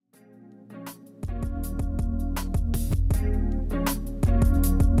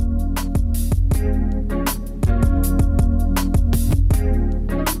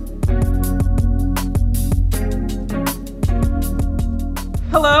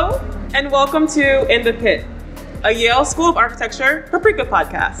Hello, and welcome to In the Pit, a Yale School of Architecture Paprika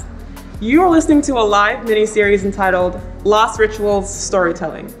podcast. You are listening to a live mini-series entitled Lost Rituals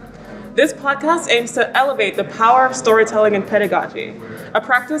Storytelling. This podcast aims to elevate the power of storytelling in pedagogy, a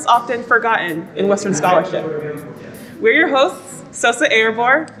practice often forgotten in Western scholarship. We're your hosts, Sosa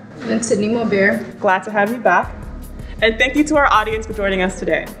Ayarbor and Sydney Maubert. Glad to have you back. And thank you to our audience for joining us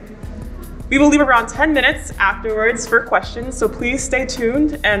today. We will leave around 10 minutes afterwards for questions, so please stay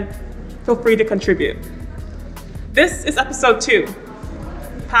tuned and feel free to contribute. This is episode 2,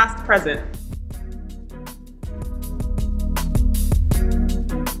 Past Present.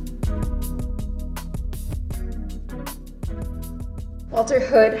 Walter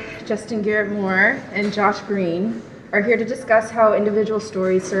Hood, Justin Garrett Moore, and Josh Green are here to discuss how individual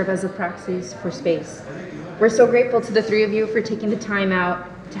stories serve as a proxy for space. We're so grateful to the three of you for taking the time out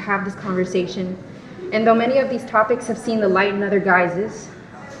to have this conversation. And though many of these topics have seen the light in other guises,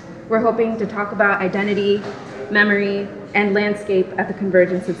 we're hoping to talk about identity, memory, and landscape at the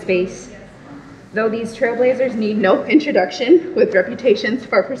convergence of space. Though these trailblazers need no introduction, with reputations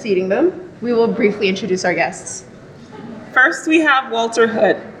far preceding them, we will briefly introduce our guests. First, we have Walter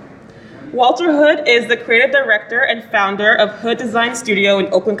Hood. Walter Hood is the creative director and founder of Hood Design Studio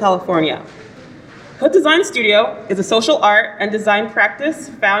in Oakland, California. Hood Design Studio is a social art and design practice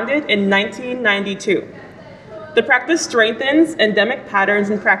founded in 1992. The practice strengthens endemic patterns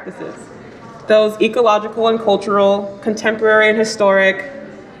and practices, those ecological and cultural, contemporary and historic,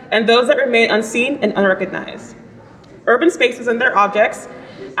 and those that remain unseen and unrecognized. Urban spaces and their objects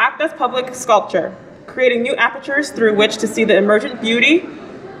act as public sculpture, creating new apertures through which to see the emergent beauty,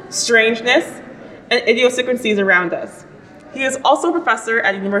 strangeness, and idiosyncrasies around us. He is also a professor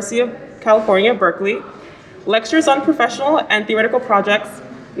at University of California, Berkeley, lectures on professional and theoretical projects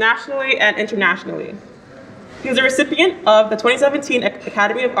nationally and internationally. He is a recipient of the 2017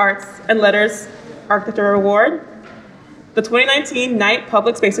 Academy of Arts and Letters Architecture Award, the 2019 Knight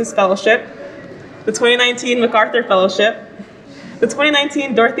Public Spaces Fellowship, the 2019 MacArthur Fellowship, the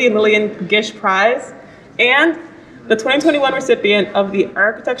 2019 Dorothy and Lillian Gish Prize, and the 2021 recipient of the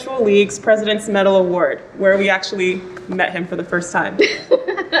Architectural League's President's Medal Award, where we actually met him for the first time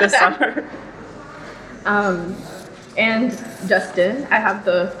this summer. And Justin, I have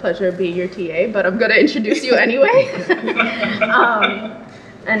the pleasure of being your TA, but I'm going to introduce you anyway.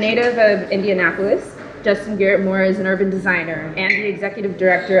 A native of Indianapolis, Justin Garrett Moore is an urban designer and the executive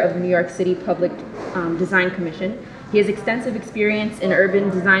director of the New York City Public Design Commission. He has extensive experience in urban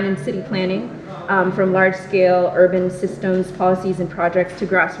design and city planning, from large-scale urban systems, policies, and projects to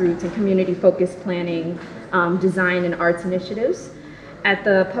grassroots and community-focused planning, design, and arts initiatives. At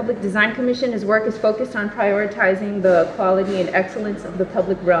the Public Design Commission, his work is focused on prioritizing the quality and excellence of the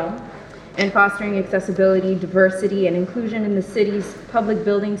public realm and fostering accessibility, diversity, and inclusion in the city's public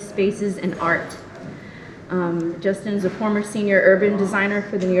buildings, spaces, and art. Justin is a former senior urban designer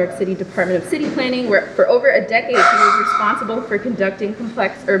for the New York City Department of City Planning, where for over a decade he was responsible for conducting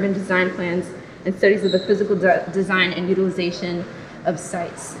complex urban design plans and studies of the physical design and utilization of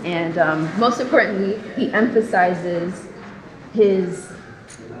sites. And most importantly, he emphasizes his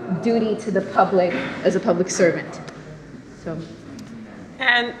duty to the public as a public servant.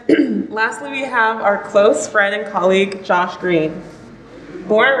 And lastly, we have our close friend and colleague, Josh Green.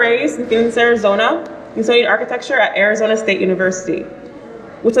 Born and raised in Phoenix, Arizona, he studied architecture at Arizona State University,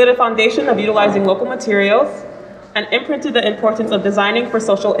 which laid a foundation of utilizing local materials and imprinted the importance of designing for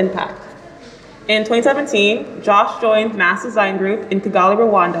social impact. In 2017, Josh joined Mass Design Group in Kigali,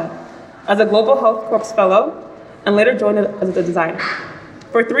 Rwanda, as a Global Health Corps Fellow, and later joined as a designer.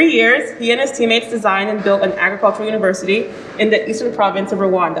 For 3 years, he and his teammates designed and built an agricultural university in the eastern province of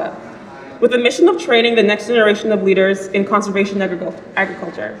Rwanda, with a mission of training the next generation of leaders in conservation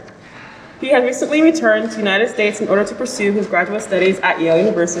agriculture. He has recently returned to the United States in order to pursue his graduate studies at Yale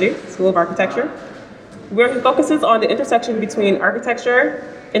University School of Architecture, where he focuses on the intersection between architecture,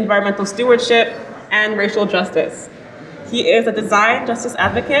 environmental stewardship, and racial justice. He is a design justice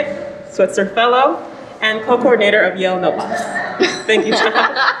advocate, Switzer Fellow, and co-coordinator of Yale Novas. Thank you,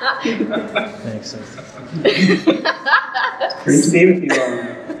 Josh. Thanks. Great to be with you all.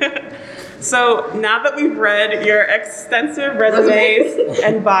 So now that we've read your extensive resumes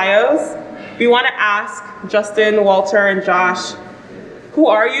and bios, we want to ask Justin, Walter, and Josh, who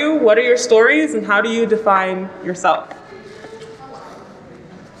are you, what are your stories, and how do you define yourself?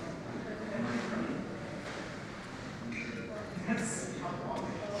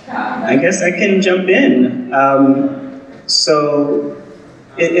 I guess I can jump in. So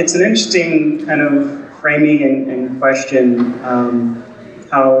it's an interesting kind of framing and question,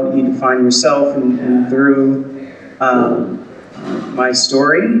 how you define yourself and through my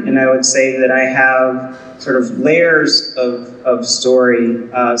story, and I would say that I have sort of layers of story,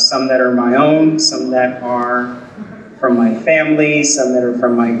 some that are my own, some that are from my family, some that are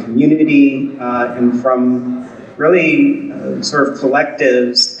from my community, and from really sort of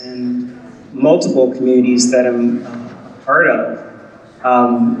collectives and multiple communities that I'm a part of.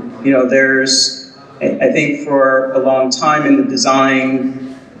 There's, I think for a long time in the design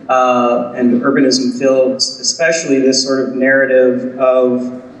and urbanism fields, especially this sort of narrative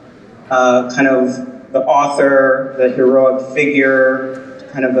of kind of the author, the heroic figure,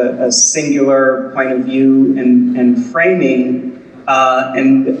 kind of a singular point of view and framing.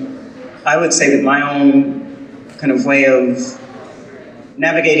 And I would say that my own kind of way of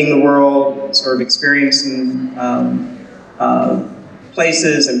navigating the world, sort of experiencing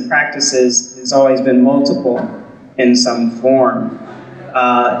places and practices has always been multiple in some form.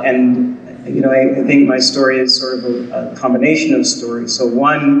 I think my story is sort of a combination of stories. So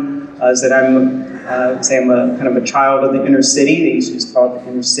one is that I'm a kind of a child of the inner city. They used to call it the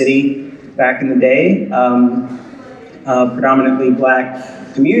inner city back in the day, predominantly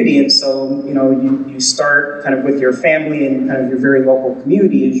Black community. And so, you start kind of with your family and kind of your very local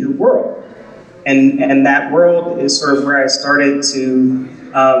community is your world. And that world is sort of where I started to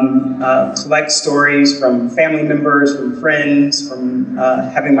collect stories from family members, from friends, from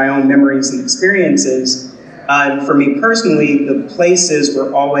having my own memories and experiences. For me personally, the places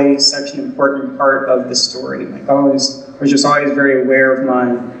were always such an important part of the story. I was just always very aware of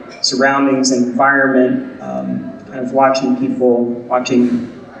my surroundings and environment, kind of watching people, watching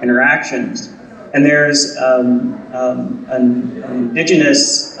interactions. And there's an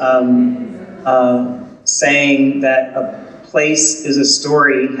indigenous saying that a place is a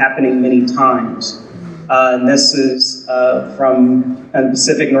story happening many times. And this is from the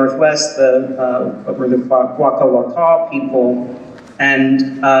Pacific Northwest, what were the Waka Waka people. And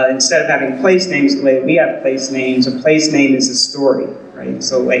instead of having place names the way we have place names, a place name is a story, right?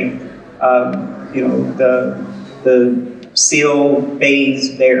 So the seal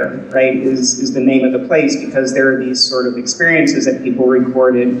bathes there, right, is the name of the place because there are these sort of experiences that people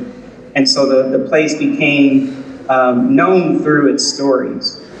recorded. And so the place became known through its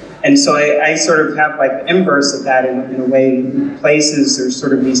stories. And so I sort of have like the inverse of that in a way. Places are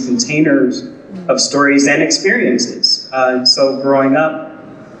sort of these containers of stories and experiences. And so growing up,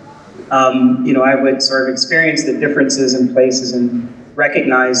 I would sort of experience the differences in places and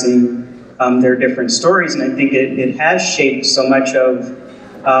recognizing their different stories. And I think it has shaped so much of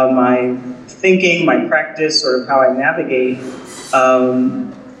my thinking, my practice, or how I navigate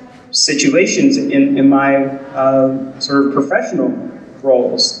situations in my sort of professional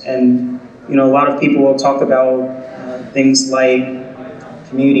roles. And, a lot of people will talk about things like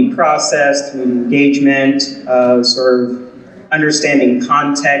community process, community engagement, sort of understanding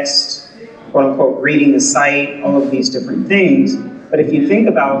context, quote unquote, reading the site, all of these different things. But if you think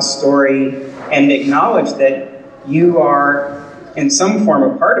about story and acknowledge that you are in some form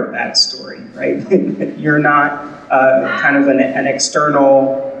a part of that story, right? You're not kind of an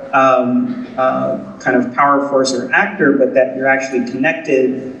external kind of power force or actor, but that you're actually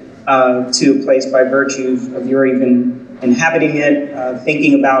connected to a place by virtue of your even inhabiting it,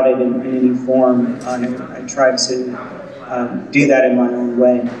 thinking about it in any form. And I try to do that in my own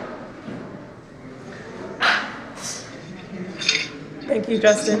way. Thank you,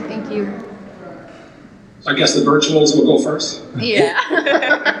 Justin. Thank you. So I guess the virtuals will go first. Yeah.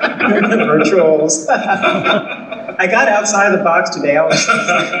 The virtuals. I got outside of the box today.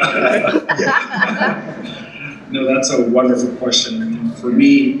 No, that's a wonderful question. I mean, for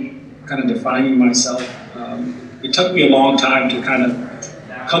me, kind of defining myself, it took me a long time to kind of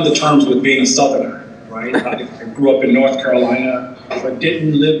come to terms with being a Southerner, right? I grew up in North Carolina, but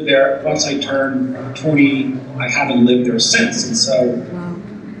didn't live there. Once I turned 20, I haven't lived there since. And so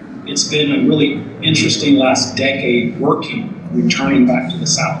it's been a really interesting last decade returning back to the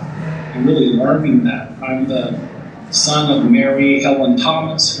South and really learning that. I'm the son of Mary Helen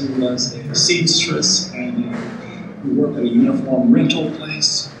Thomas, who was a seamstress and who worked at a uniform rental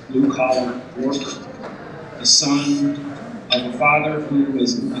place, blue-collar worker. The son of a father who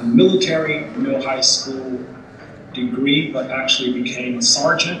was in the military, no high school degree, but actually became a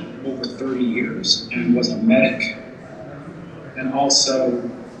sergeant over 30 years and was a medic. And also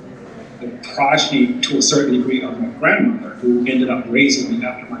the progeny, to a certain degree, of my grandmother, who ended up raising me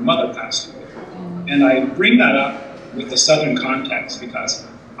after my mother passed away. And I bring that up with the Southern context because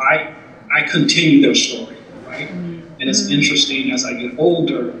I continue their story, right? And it's interesting as I get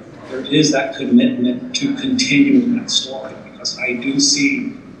older, there is that commitment to continuing that story because I do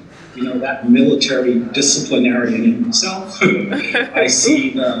see that military disciplinarian in himself. I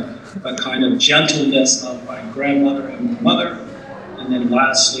see the kind of gentleness of my grandmother and my mother. And then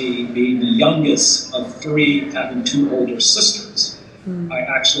lastly, being the youngest of three, having two older sisters, I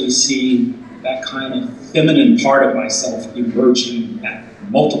actually see that kind of feminine part of myself emerging at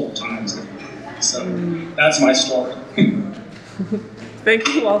multiple times. So that's my story. Thank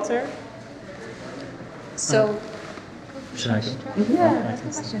you, Walter. So, Should I go? yeah, that's a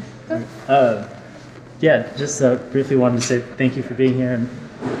question. Yeah, just briefly wanted to say thank you for being here and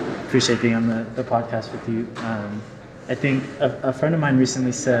appreciate being on the podcast with you. I think a friend of mine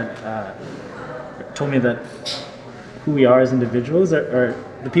recently told me that who we are as individuals or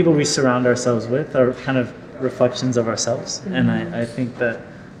the people we surround ourselves with are kind of reflections of ourselves. Mm-hmm. And I think that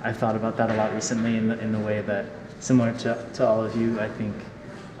I've thought about that a lot recently in the way that, similar to all of you, I think,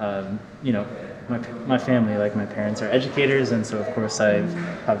 my family, like my parents are educators, and so of course I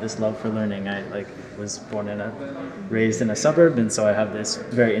have this love for learning. I was raised in a suburb, and so I have this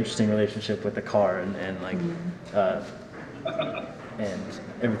very interesting relationship with the car and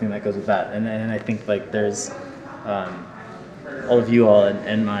everything that goes with that. And I think there's all of you all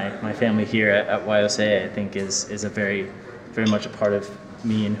and my family here at YOSA, I think is a very, very much a part of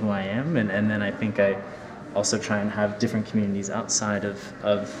me and who I am. And then I think I also try and have different communities outside of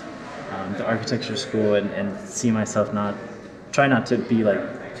the architecture school and see myself try not to be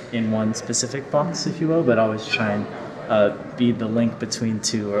in one specific box, if you will, but always try and be the link between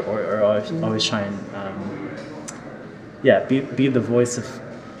two or always try and be the voice of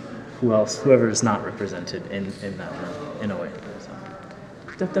whoever is not represented in that room in a way. So.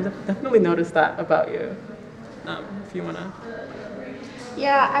 Definitely noticed that about you. If you wanna.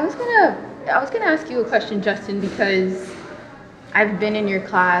 Yeah, I was gonna ask you a question, Justin, because I've been in your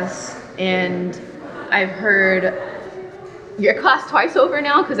class and I've heard your class twice over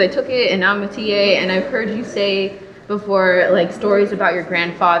now because I took it and now I'm a TA, and I've heard you say before stories about your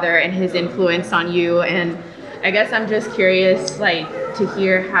grandfather and his influence on you, and I guess I'm just curious to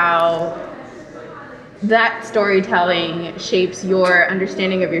hear how that storytelling shapes your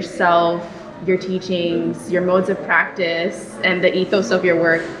understanding of yourself, your teachings, your modes of practice, and the ethos of your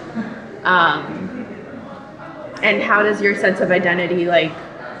work. And how does your sense of identity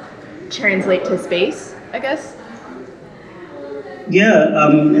translate to space, I guess? Yeah,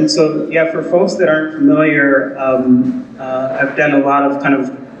 and so for folks that aren't familiar, I've done a lot of kind of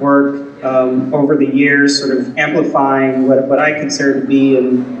work over the years, sort of amplifying what I consider to be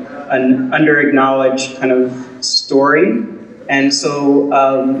an under-acknowledged kind of story. And so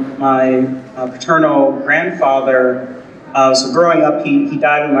my paternal grandfather, so growing up, he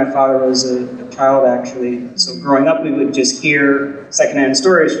died when my father was a child, actually. So growing up, we would just hear secondhand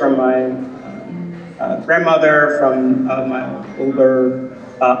stories from my grandmother, from my older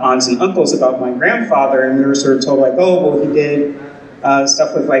aunts and uncles about my grandfather, and we were sort of told he did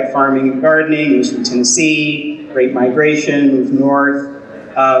stuff with farming and gardening. He was from Tennessee, Great Migration, moved north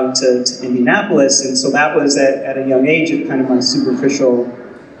to Indianapolis, and so that was at a young age of kind of my superficial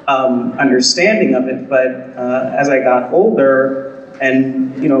understanding of it. But as I got older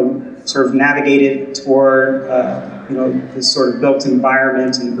and sort of navigated toward this sort of built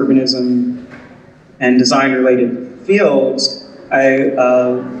environment and urbanism and design-related fields, I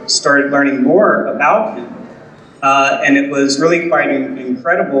started learning more about him. And it was really quite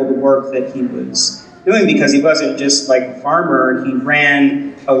incredible, the work that he was doing, because he wasn't just a farmer. He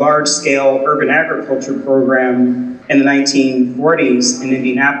ran a large-scale urban agriculture program in the 1940s in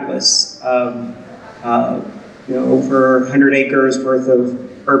Indianapolis. Over 100 acres worth of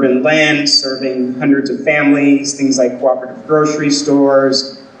urban land, serving hundreds of families, things like cooperative grocery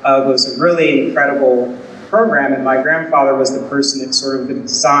stores. It was a really incredible program, and my grandfather was the person that sort of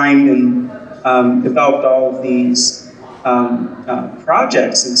designed and developed all of these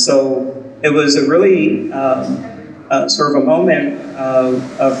projects. And so it was a really sort of a moment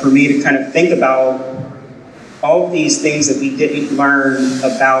for me to kind of think about all of these things that we didn't learn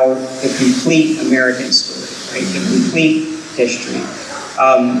about the complete American story, right? The complete history.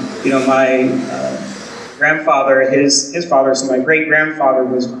 My grandfather, his father, so my great-grandfather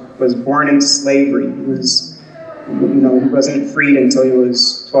was born into slavery. He wasn't freed until he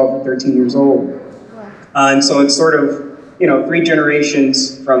was 12 or 13 years old. And so it's sort of, 3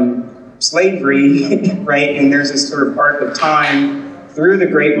 generations from slavery, right? And there's this sort of arc of time through the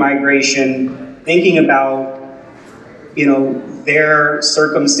Great Migration, thinking about, their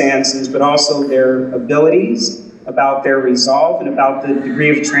circumstances, but also their abilities, about their resolve, and about the degree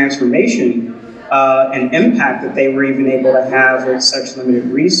of transformation and impact that they were even able to have with such limited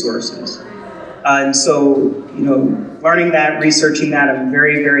resources. And so, you know, learning that, researching that, I'm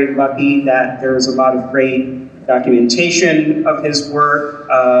very, very lucky that there was a lot of great documentation of his work,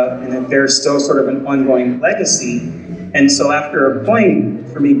 and that there's still sort of an ongoing legacy. And so after a point,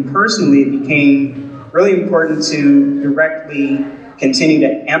 for me personally, it became really important to directly continue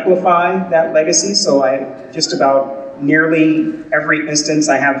to amplify that legacy. So I just about nearly every instance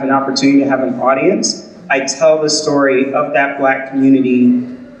I have an opportunity to have an audience, I tell the story of that Black community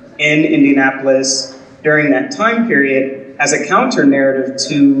in Indianapolis during that time period as a counter narrative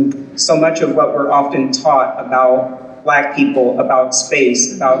to so much of what we're often taught about Black people, about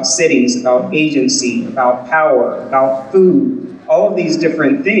space, about cities, about agency, about power, about food, all of these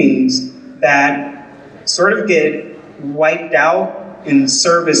different things that sort of get wiped out in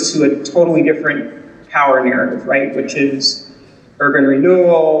service to a totally different power narrative, right? Which is urban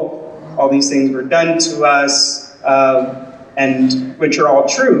renewal, all these things were done to us, and which are all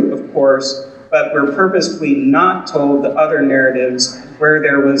true, of course, but we're purposefully not told the other narratives where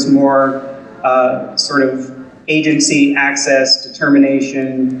there was more sort of agency, access,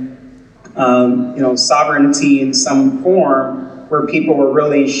 determination, sovereignty in some form, where people were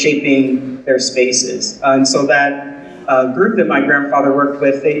really shaping their spaces. And so that group that my grandfather worked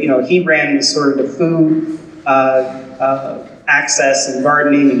with, he ran the sort of the food access and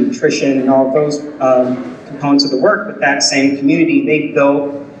gardening and nutrition and all of those components of the work. But that same community, they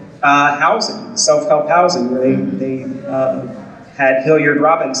built housing, self-help housing, where they had Hilliard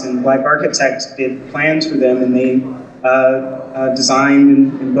Robinson, Black architects, did plans for them, and they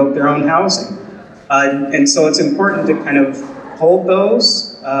designed and built their own housing. And so it's important to kind of hold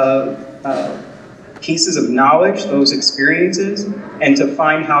those pieces of knowledge, those experiences, and to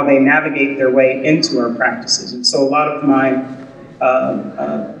find how they navigate their way into our practices. And so a lot of my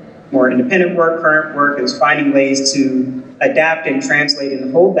more independent work, current work, is finding ways to adapt and translate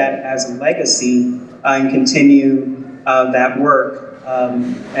and hold that as a legacy and continue that work.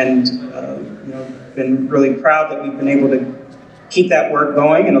 Been really proud that we've been able to keep that work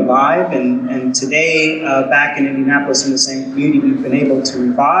going and alive. And today, back in Indianapolis in the same community, we've been able to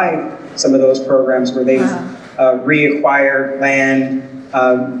revive some of those programs where they've reacquired land,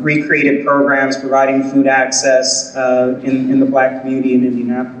 recreated programs providing food access in the Black community in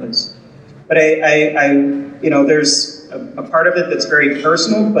Indianapolis. But there's a part of it that's very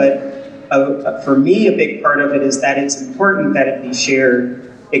personal, but for me, a big part of it is that it's important that it be shared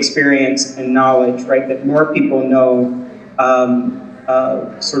experience and knowledge, right? That more people know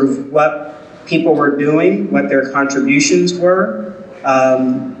sort of what people were doing, what their contributions were,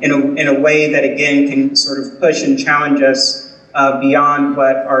 in a way that, again, can sort of push and challenge us beyond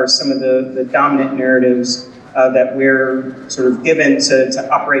what are some of the dominant narratives that we're sort of given to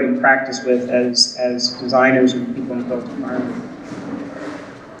operate and practice with as designers and people in the built environment.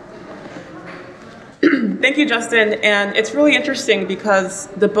 Thank you, Justin. And it's really interesting because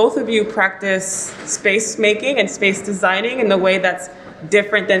the both of you practice space making and space designing in a way that's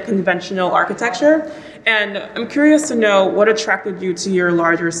different than conventional architecture. And I'm curious to know what attracted you to your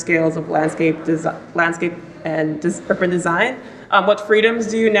larger scales of landscape and urban design. What freedoms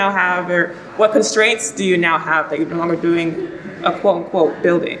do you now have, or what constraints do you now have that you're no longer doing a quote-unquote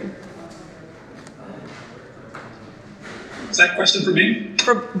building? Is that a question for me?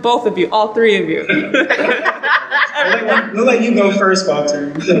 For both of you, all three of you. We'll let you go first,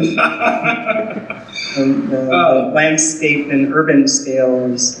 Walter. The landscape and urban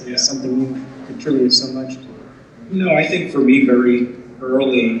scale is something you contribute so much to. No, I think for me, very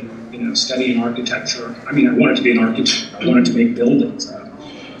early, studying architecture, I wanted to be an architect. I wanted to make buildings.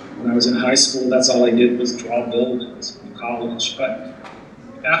 When I was in high school, that's all I did was draw buildings in college. But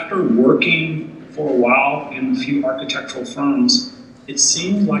after working for a while in a few architectural firms, it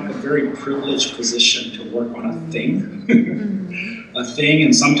seemed like a very privileged position to work on a thing. A thing,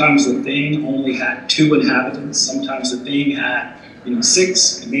 and sometimes the thing only had 2 inhabitants, sometimes the thing had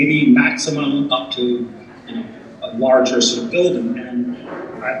 6, and maybe maximum up to a larger sort of building. And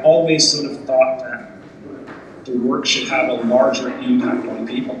I always sort of thought that the work should have a larger impact on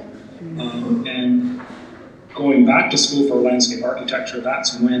people. And going back to school for landscape architecture,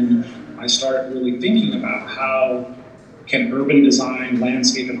 that's when I started really thinking about how can urban design,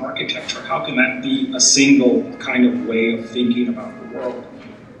 landscape, and architecture, how can that be a single kind of way of thinking about the world?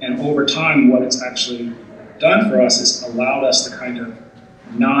 And over time, what it's actually done for us is allowed us to kind of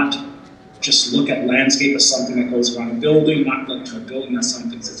not just look at landscape as something that goes around a building, not looking at a building as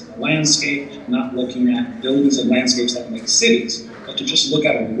something that's in a landscape, not looking at buildings and landscapes that make cities, but to just look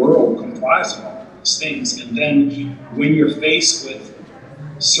at a world comprised of all those things. And then when you're faced with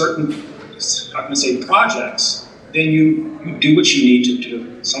certain, projects, then you do what you need to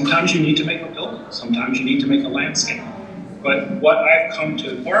do. Sometimes you need to make a building. building. Sometimes you need to make a landscape. But what I've come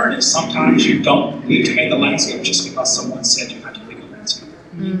to learn is sometimes you don't need to make a landscape just because someone said you had to make a landscape.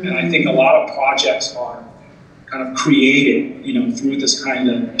 Mm-hmm. And I think a lot of projects are kind of created, through this kind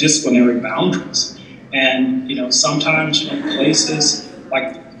of disciplinary boundaries. And, sometimes, places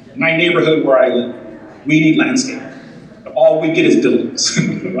like my neighborhood where I live, we need landscape. But all we get is buildings,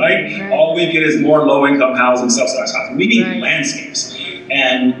 right? All we get is more low-income housing, subsidized housing. We need landscapes.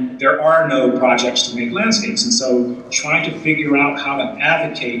 And there are no projects to make landscapes. And so trying to figure out how to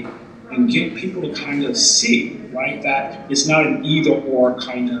advocate and get people to kind of see, right, that it's not an either-or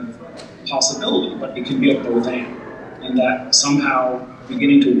kind of possibility, but it can be a both and that somehow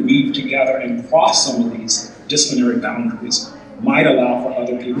beginning to weave together and cross some of these disciplinary boundaries might allow for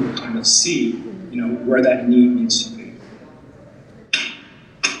other people to kind of see, where that need needs to be.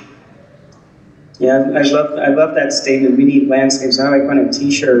 Yeah, I love that statement. We need landscapes. I like on a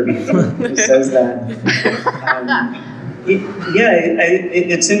T-shirt that says that.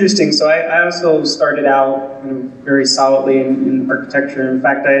 It's interesting. So I also started out very solidly in architecture. In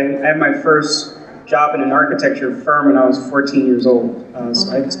fact, I had my first job in an architecture firm when I was 14 years old.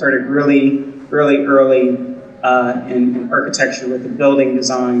 So I started really early in architecture with a building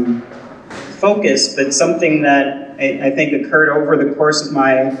design focus, but something that I think occurred over the course of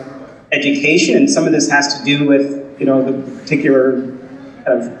my education, and some of this has to do with the particular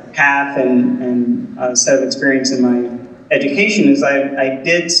kind of path and set of experience in my education, is I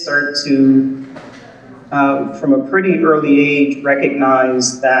did start to, from a pretty early age,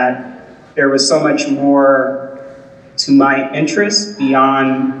 recognize that there was so much more to my interests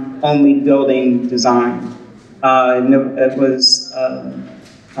beyond only building design. It was,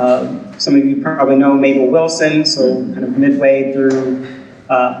 some of you probably know Mabel Wilson, so kind of midway through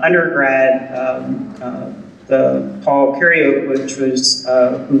undergrad, the Paul Curio, which was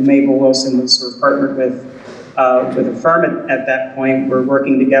who Mabel Wilson was sort of partnered with a firm at that point, were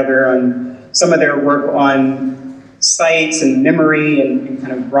working together on some of their work on sites and memory and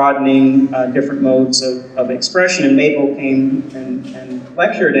kind of broadening different modes of expression. And Mabel came and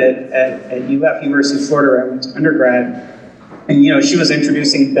lectured at UF, University of Florida, where I went to undergrad. And, she was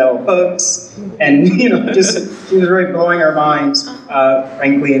introducing bell hooks and, she was really blowing our minds,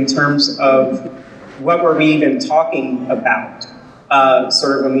 frankly, in terms of what were we even talking about,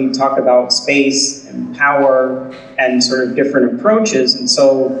 sort of when we talk about space and power and sort of different approaches. And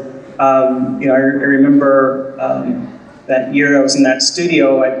so, I remember that year I was in that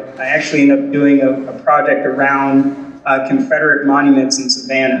studio, I actually ended up doing a project around Confederate monuments in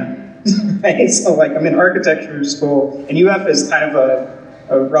Savannah. Right? So I'm in architecture school, and UF is kind of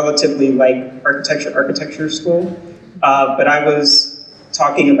a relatively architecture school, but I was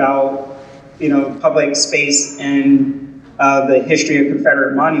talking about, public space and the history of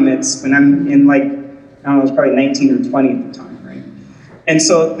Confederate monuments when I'm in I don't know, I was probably 19 or 20 at the time, right? And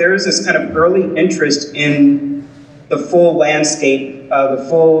so there's this kind of early interest in the full landscape, the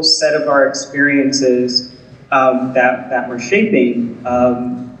full set of our experiences that we're shaping.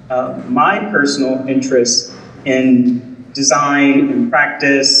 My personal interest in design and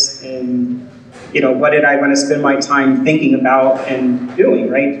practice and, what did I want to spend my time thinking about and doing,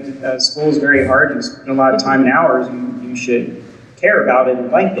 right? School is very hard. You spend a lot of time and hours. You should care about it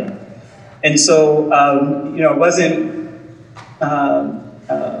and like it. And so, it wasn't,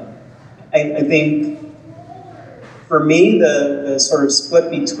 I think, for me, the sort of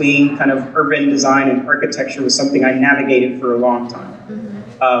split between kind of urban design and architecture was something I navigated for a long time.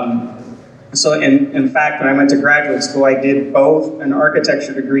 So in fact, when I went to graduate school, I did both an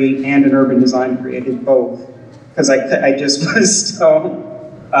architecture degree and an urban design degree. I did both because I just was so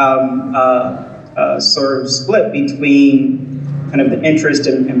sort of split between kind of the interest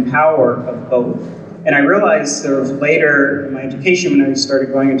and power of both. And I realized sort of later in my education, when I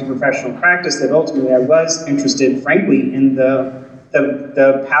started going into professional practice, that ultimately I was interested, frankly, in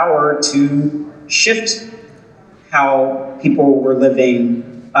the power to shift how people were living,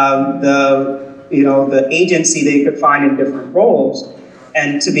 the agency they could find in different roles.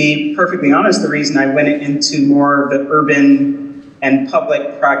 And to be perfectly honest, the reason I went into more of the urban and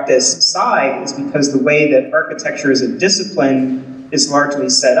public practice side is because the way that architecture as a discipline is largely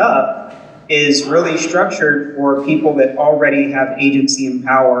set up is really structured for people that already have agency and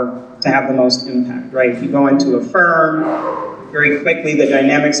power to have the most impact, right? If you go into a firm, very quickly the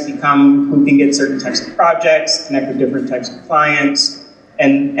dynamics become who can get certain types of projects, connect with different types of clients,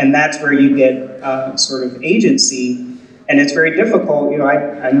 and that's where you get sort of agency. And it's very difficult,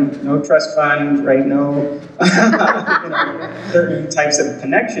 I know no trust fund, right? No certain types of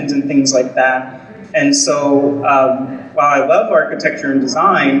connections and things like that. And so while I love architecture and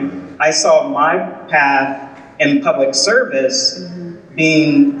design, I saw my path in public service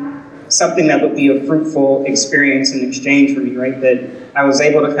being something that would be a fruitful experience in exchange for me, right? That I was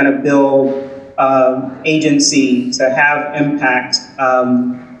able to kind of build agency, to have impact.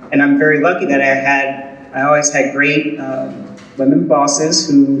 And I'm very lucky that I always had great women bosses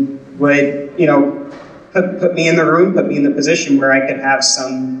who would, put me in the room, put me in the position where I could have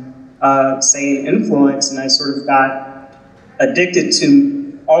some say and influence. And I sort of got addicted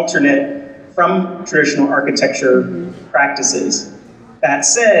to alternate from traditional architecture practices. That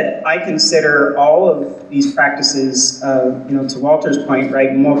said, I consider all of these practices, to Walter's point, right,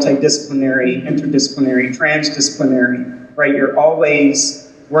 multidisciplinary, interdisciplinary, transdisciplinary, right? You're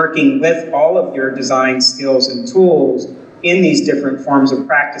always working with all of your design skills and tools in these different forms of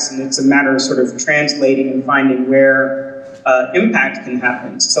practice, and it's a matter of sort of translating and finding where impact can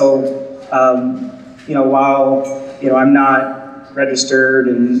happen. So, while I'm not registered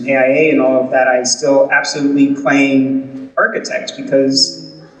in AIA and all of that, I still absolutely claim architect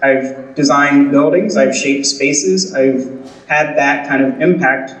because I've designed buildings, I've shaped spaces, I've had that kind of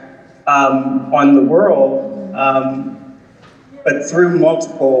impact on the world, but through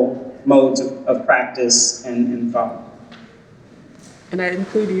multiple modes of practice and thought. And I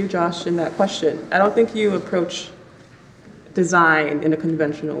include you, Josh, in that question. I don't think you approach design in a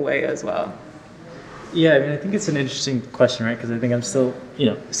conventional way as well. Yeah, I mean, I think it's an interesting question, right? Because I think I'm still,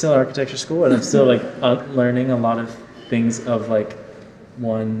 still in architecture school, and I'm still like learning a lot of things of like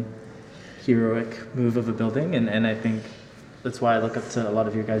one heroic move of a building, and I think that's why I look up to a lot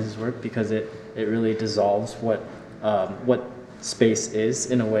of your guys' work, because it really dissolves what space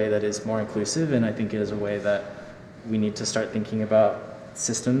is in a way that is more inclusive, and I think it is a way that we need to start thinking about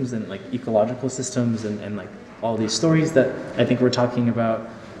systems and like ecological systems and like all these stories that I think we're talking about.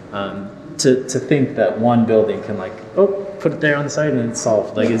 To think that one building can like, put it there on the side and it's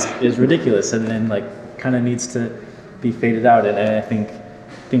solved, like is ridiculous, and then like kind of needs to be faded out. And I think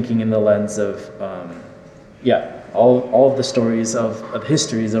thinking in the lens of all of the stories of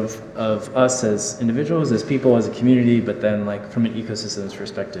histories of us as individuals, as people, as a community, but then like from an ecosystem's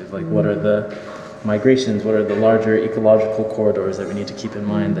perspective, like what are the migrations, what are the larger ecological corridors that we need to keep in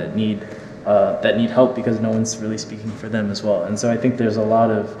mind that need help because no one's really speaking for them as well. And so I think there's a lot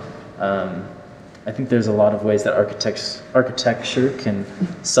of ways that architecture can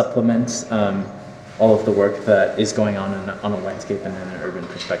supplement all of the work that is going on a landscape and in an urban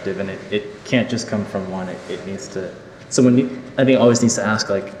perspective, and it can't just come from one. It needs to. I think always needs to ask,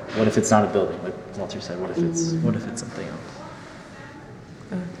 like, what if it's not a building? Like Walter said, what if it's something else?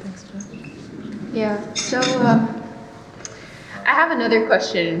 Thanks, Josh. Yeah. So I have another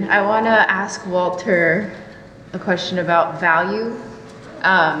question. I want to ask Walter a question about value.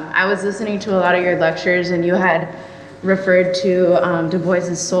 I was listening to a lot of your lectures, and you had referred to Du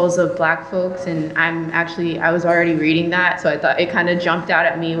Bois's Souls of Black Folks, and I was already reading that, so I thought it kind of jumped out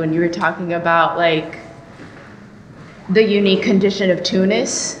at me when you were talking about like the unique condition of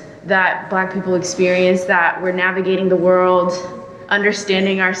Tunis that Black people experience, that we're navigating the world,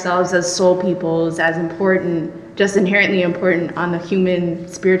 understanding ourselves as soul peoples, as important, just inherently important on the human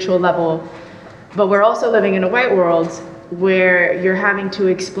spiritual level, but we're also living in a white world where you're having to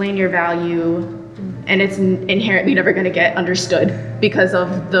explain your value, and it's inherently never going to get understood because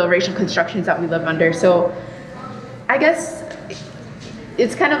of the racial constructions that we live under. So I guess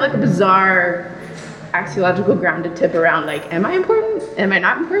it's kind of like a bizarre axiological ground to tip around, like, am I important? Am I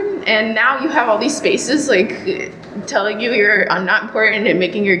not important? And now you have all these spaces like telling you I'm not important and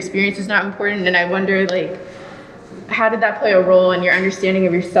making your experiences not important. And I wonder, like, how did that play a role in your understanding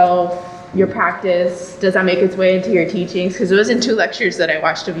of yourself, your practice? Does that make its way into your teachings? Because it was in 2 lectures that I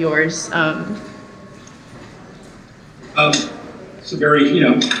watched of yours. It's a very,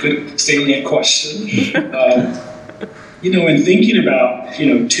 good salient question. In thinking about,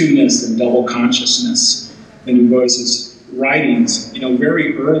 two-ness and double consciousness in Du Bois's writings,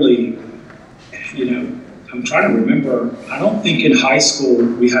 very early, I'm trying to remember, I don't think in high school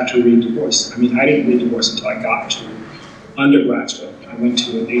we had to read Du Bois. I mean, I didn't read Du Bois until I got to undergraduate. I went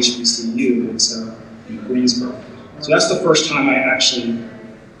to an HBCU, it's in Greensboro. So that's the first time I actually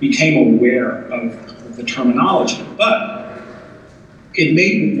became aware of the terminology. But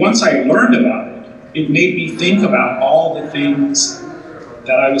once I learned about it, it made me think about all the things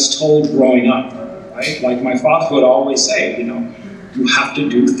that I was told growing up, right? Like my father would always say, you have to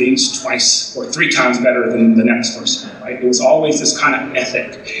do things twice or 3 times better than the next person, right? It was always this kind of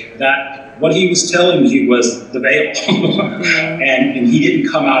ethic that what he was telling me was the veil. and he didn't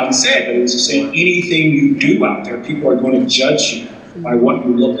come out and say it, but he was just saying anything you do out there, people are going to judge you by what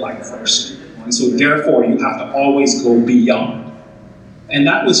you look like first. And so therefore you have to always go beyond. And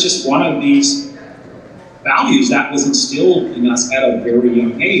that was just one of these values that was instilled in us at a very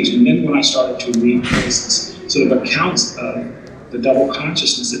young age. And then when I started to read Joyce's sort of accounts of the double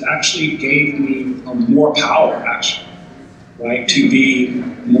consciousness, it actually gave me more power, actually, right? To be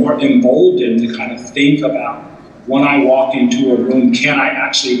more emboldened to kind of think about, when I walk into a room, can I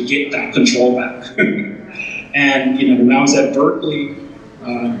actually get that control back? And when I was at Berkeley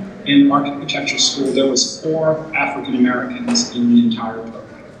in architecture school, there was 4 African Americans in the entire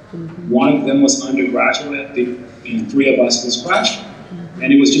program. One of them was undergraduate, and 3 of us was graduate.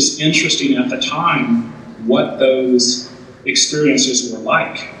 And it was just interesting at the time what those experiences were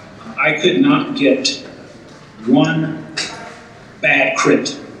like. I could not get one bad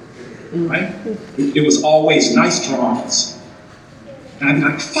crit, right? It was always nice drawings. And I'd be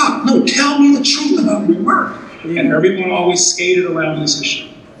like, fuck, no, tell me the truth about your work. And everyone always skated around this issue,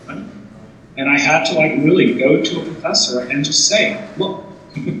 right? And I had to really go to a professor and just say, look,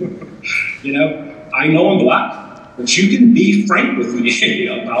 I know I'm Black, but you can be frank with me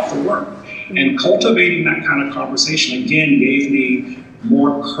about the work. And cultivating that kind of conversation, again, gave me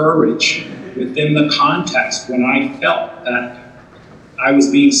more courage within the context when I felt that I was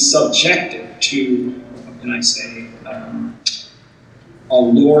being subjected to, what can I say, a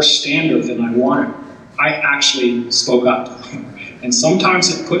lower standard than I wanted. I actually spoke up. And sometimes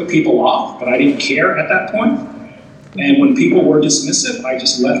it put people off, but I didn't care at that point. And when people were dismissive, I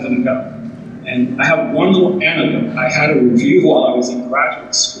just let them go. And I have one little anecdote. I had a review while I was in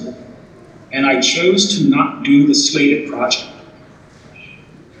graduate school, and I chose to not do the slated project.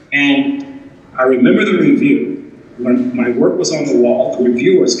 And I remember the review. When my work was on the wall, the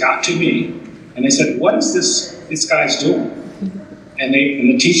reviewers got to me, and they said, what is this guy's doing? And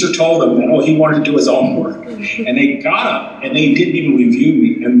the teacher told them that, he wanted to do his own work. And they got up, and they didn't even review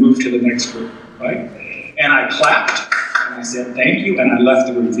me and moved to the next group, right? And I clapped, and I said, thank you, and I left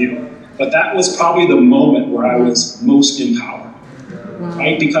the review. But that was probably the moment where I was most empowered,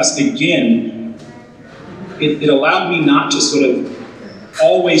 right? Because again, it allowed me not to sort of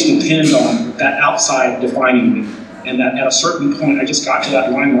always depend on that outside defining me. And that at a certain point, I just got to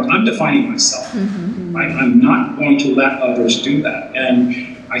that line where I'm defining myself, right? I'm not going to let others do that. And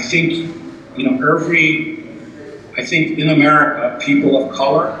I think, I think in America, people of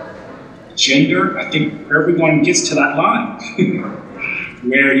color, gender, I think everyone gets to that line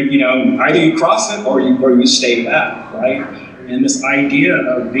where, either you cross it or you stay back, right? And this idea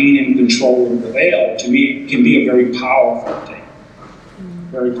of being in control of the veil, to me, can be a very powerful thing.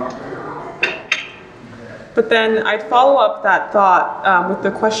 Very powerful. But then I'd follow up that thought with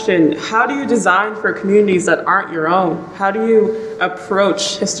the question, how do you design for communities that aren't your own? How do you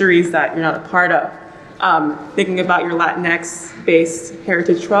approach histories that you're not a part of? Thinking about your Latinx-based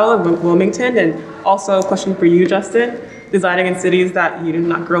Heritage Trail in Wilmington, and also a question for you, Justin, designing in cities that you did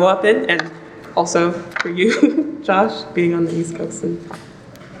not grow up in, and also for you, Josh, being on the East Coast and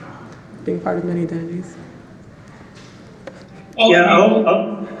being part of many identities.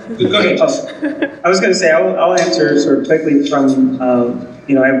 Yeah, Go ahead, Justin. I was going to say, I'll answer sort of quickly from,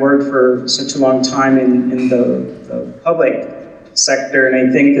 I worked for such a long time in the public sector, and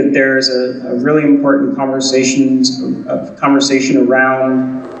I think that there's a really important conversation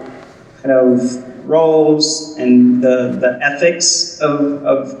around kind of roles and the ethics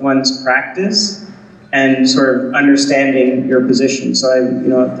of one's practice and sort of understanding your position. So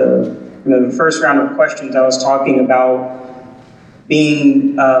at the first round of questions, I was talking about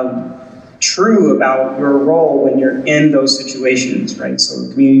being true about your role when you're in those situations, right? So a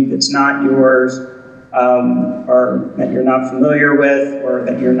community that's not yours, or that you're not familiar with, or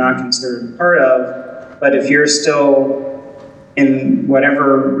that you're not considered part of, but if you're still in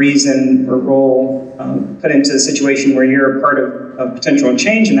whatever reason or role put into a situation where you're a part of potential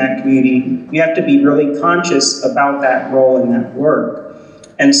change in that community, you have to be really conscious about that role and that work.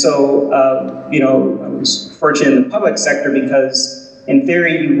 And so, I was fortunate in the public sector because in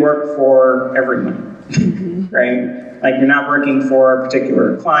theory, you work for everyone, right? Like you're not working for a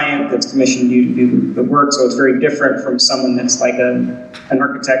particular client that's commissioned you to do the work, so it's very different from someone that's like an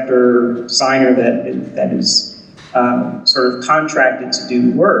architect or designer that is sort of contracted to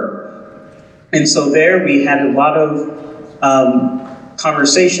do work. And so there we had a lot of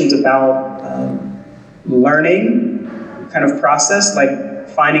conversations about learning kind of process, like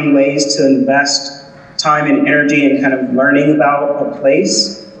finding ways to invest time and energy and kind of learning about a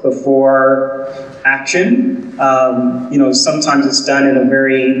place before action. Sometimes it's done in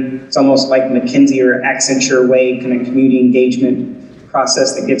it's almost like McKinsey or Accenture way, kind of community engagement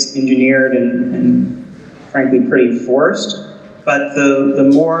process that gets engineered and frankly pretty forced. But the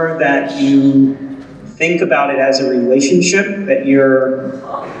more that you think about it as a relationship that you're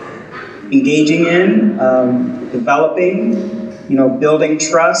engaging in, developing, building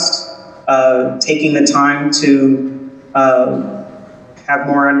trust, taking the time to have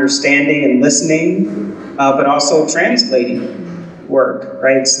more understanding and listening, but also translating work,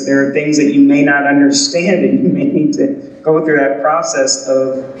 right? So there are things that you may not understand, and you may need to go through that process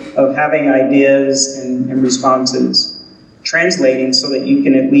of having ideas and responses, translating so that you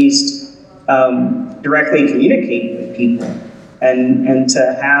can at least directly communicate with people, and to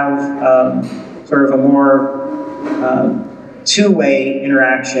have sort of a more two-way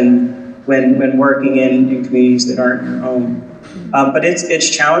interaction when working in communities that aren't your own. But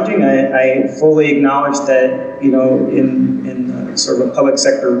it's challenging. I fully acknowledge that, in sort of a public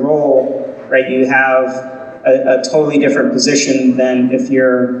sector role, right, you have a totally different position than if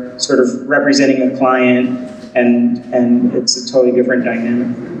you're sort of representing a client, and it's a totally different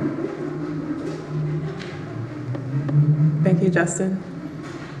dynamic. Thank you, Justin.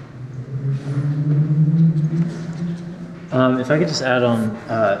 If I could just add on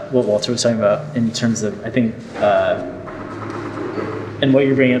what Walter was talking about in terms of, I think, and what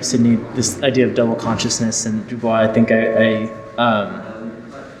you're bringing up, Sydney, this idea of double consciousness, and why I think I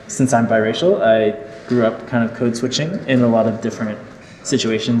since I'm biracial, I grew up kind of code switching in a lot of different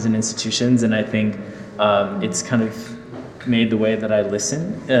situations and institutions, and I think it's kind of made the way that I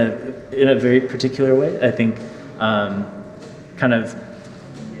listen in a very particular way. I think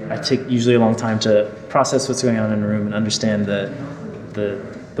I take usually a long time to process what's going on in a room and understand the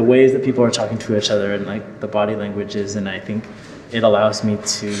ways that people are talking to each other and like the body languages, and I think it allows me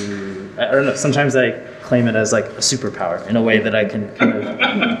to, I don't know, sometimes I claim it as like a superpower in a way that I can kind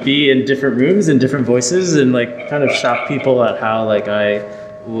of be in different rooms and different voices and like kind of shock people at how like I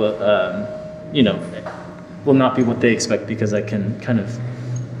will, will not be what they expect, because I can kind of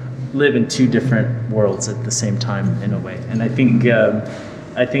live in two different worlds at the same time in a way. And I think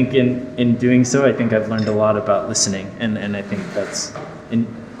in doing so, I think I've learned a lot about listening, and I think that's in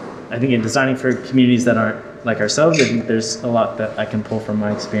designing for communities that aren't like ourselves, I think there's a lot that I can pull from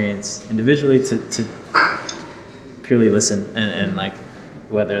my experience individually to purely listen, and like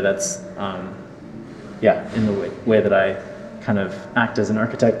whether that's in the way that I kind of act as an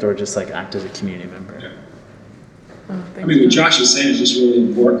architect or just like act as a community member. What Josh is saying is just really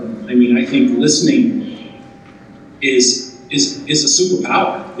important. I think listening is a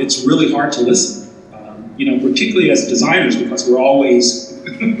superpower. It's really hard to listen, particularly as designers, because we're always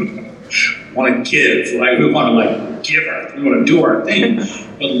want to give, right? We want to give we want to do our thing.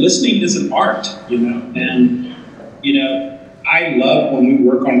 But listening is an art, and I love when we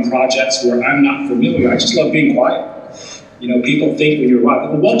work on projects where I'm not familiar. I just love being quiet. People think when you're right,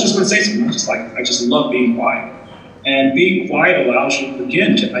 well, Walter's going to say something. I just love being quiet. And being quiet allows you,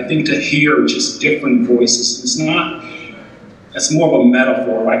 again, to hear just different voices. It's more of a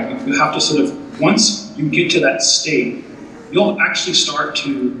metaphor, right? You have to sort of, once you get to that state, you'll actually start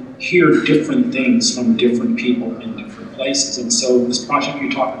to hear different things from different people in different places. And so this project you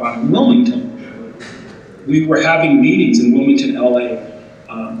talked about in Wilmington, we were having meetings in Wilmington, LA,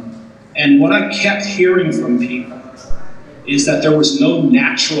 and what I kept hearing from people is that there was no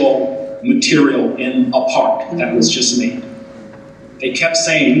natural material in a park that was just made. They kept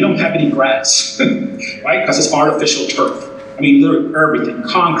saying, we don't have any grass, right? Because it's artificial turf. Literally everything,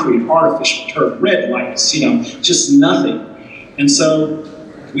 concrete, artificial turf, red lights, just nothing. And so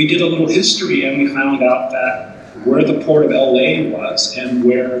we did a little history, and we found out that where the Port of LA was and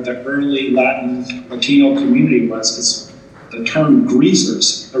where the early Latino community was, the term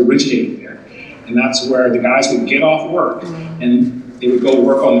greasers originated there. And that's where the guys would get off work and they would go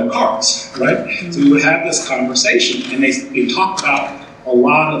work on their cars, right? So we would have this conversation, and they talked about a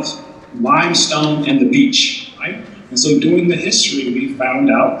lot of limestone and the beach, right? And so doing the history, we found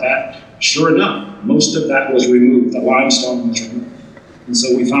out that, sure enough, most of that was removed, the limestone was removed. And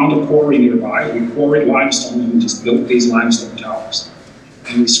so we found a quarry nearby, we quarried limestone, and we just built these limestone towers.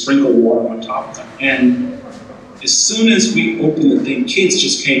 And we sprinkled water on top of them. And as soon as we opened the thing, kids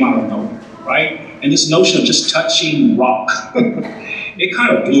just came out of nowhere, right? And this notion of just touching rock, it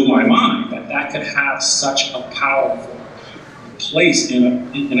kind of blew my mind that could have such a powerful place in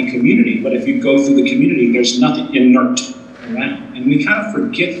a community. But if you go through the community, there's nothing inert around. And we kind of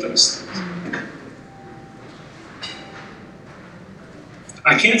forget those things.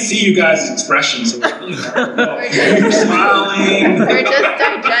 I can't see you guys' expressions. So We're smiling. We're just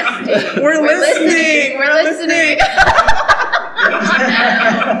digesting. We're listening. We're listening.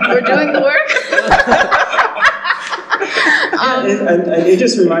 We're doing the work. It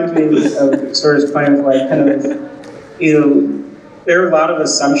just reminds me of sort of kind of there are a lot of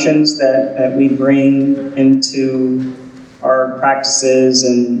assumptions that we bring into our practices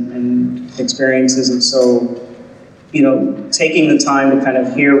and experiences, and so, taking the time to kind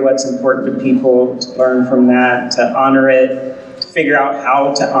of hear what's important to people, to learn from that, to honor it, to figure out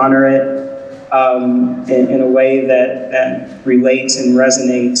how to honor it in a way that relates and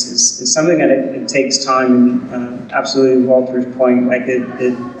resonates is something that it takes time. And absolutely, Walter's point, like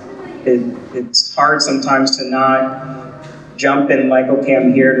it's hard sometimes to not jump in like, okay,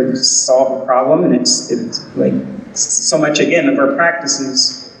 I'm here to solve a problem, and it's like so much again of our practice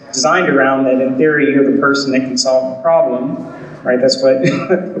is designed around that. In theory, you're the person that can solve the problem, right? That's what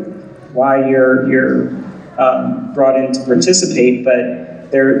why you're brought in to participate.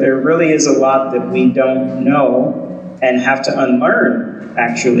 But there really is a lot that we don't know and have to unlearn,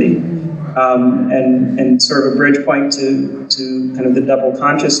 actually. And sort of a bridge point to kind of the double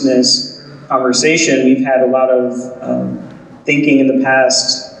consciousness conversation. We've had a lot of thinking in the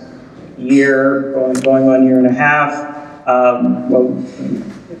past year, going on year and a half.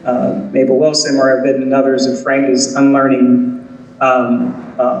 Mabel Wilson, or Arvind, and others have framed as unlearning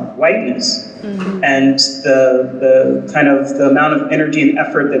whiteness. Mm-hmm. And the kind of the amount of energy and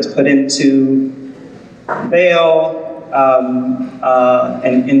effort that's put into veil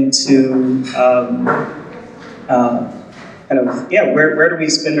and into where do we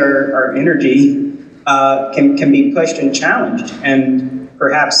spend our energy can be pushed and challenged. And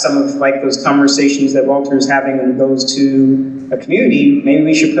perhaps some of like those conversations that Walter's having when he goes to a community, maybe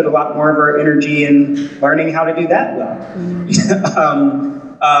we should put a lot more of our energy in learning how to do that well. Mm-hmm.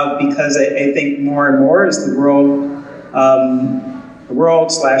 Because I think more and more as the world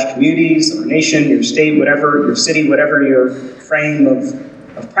 / communities, or nation, your state, whatever, your city, whatever your frame of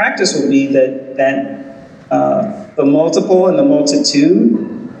practice will be, that the multiple and the multitude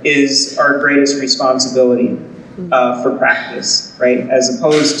is our greatest responsibility for practice, right? As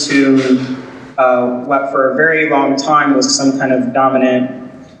opposed to what for a very long time was some kind of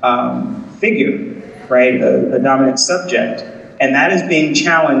dominant figure, right? A dominant subject. And that is being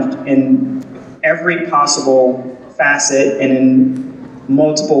challenged in every possible facet and in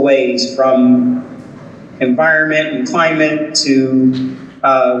multiple ways, from environment and climate to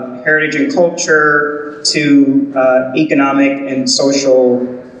heritage and culture to economic and social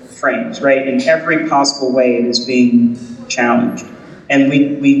frames, right? In every possible way it is being challenged. And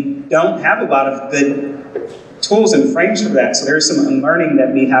we don't have a lot of good tools and frames for that. So there's some unlearning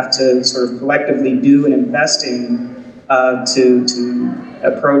that we have to sort of collectively do and invest in to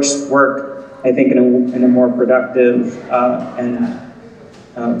approach work, I think, in a more productive and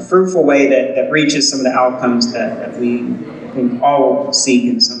fruitful way that reaches some of the outcomes that we, I think, all seek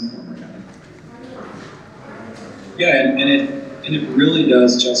in some form or another. Yeah, and it really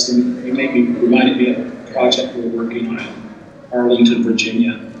does, Justin. It reminded me of a project we're working on in Arlington,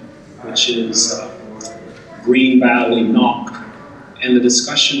 Virginia, which is Green Valley Knock. And the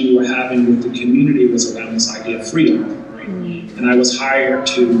discussion we were having with the community was around this idea of freedom. Right? Mm-hmm. And I was hired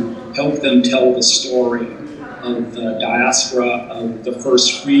to help them tell the story of the diaspora of the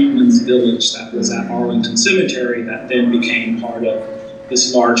first freedmen's village that was at Arlington Cemetery that then became part of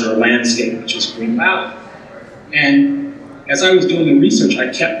this larger landscape, which is Green Valley. And as I was doing the research, I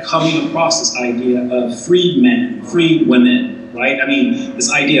kept coming across this idea of freed men, freed women, right? I mean,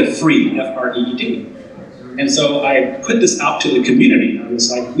 this idea of freed, F-R-E-E-D. And so I put this out to the community. I was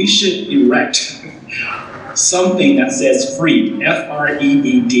like, we should erect something that says freed,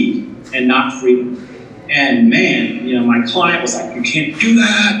 F-R-E-E-D, and not freedom. And man, my client was like, you can't do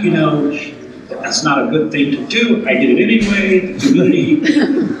that, that's not a good thing to do. I did it anyway. The community,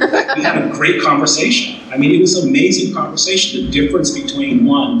 we had a great conversation. I mean, it was an amazing conversation. The difference between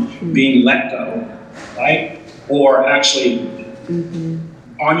one being let go, right? Or actually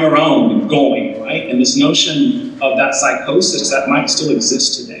on your own going, right? And this notion of that psychosis that might still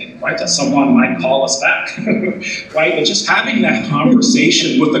exist today, right? That someone might call us back, right? But just having that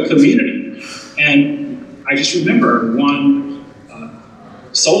conversation with the community. And I just remember one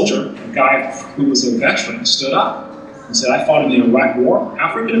soldier, a guy who was a veteran, stood up and said, I fought in the Iraq War,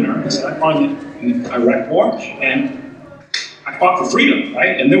 African American, said, I fought in the Iraq War, and I fought for freedom,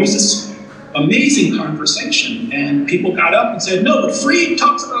 right? And there was this amazing conversation, and people got up and said, no, but Freed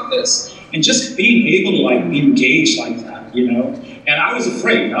talks about this. And just being able to engage like that, And I was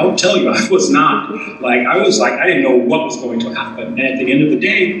afraid, I will tell you, I was not. I didn't know what was going to happen. And at the end of the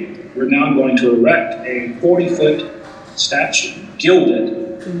day, we're now going to erect a 40-foot statue, gilded,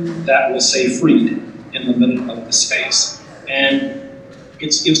 that will say freed in the middle of the space. And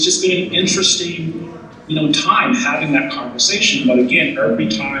it's just been an interesting, time having that conversation. But again, every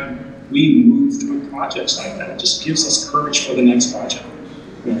time we move through projects like that. It just gives us courage for the next project.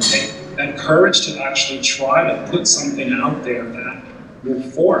 That courage to actually try to put something out there that will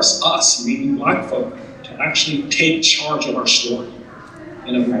force us, meaning Black folk, to actually take charge of our story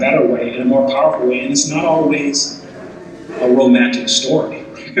in a better way, in a more powerful way. And it's not always a romantic story.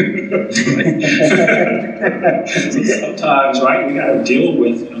 So sometimes, right, we got to deal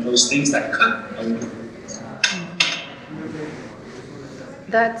with those things that cut.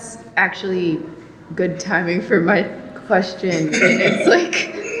 That's actually good timing for my question. And it's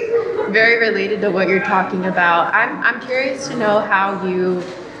like very related to what you're talking about. I'm curious to know how you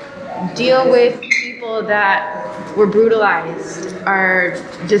deal with people that were brutalized, are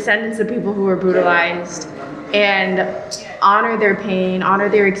descendants of people who were brutalized, and honor their pain, honor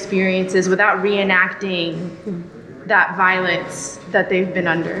their experiences without reenacting that violence that they've been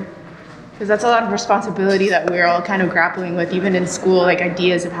under. Because that's a lot of responsibility that we're all kind of grappling with, even in school, like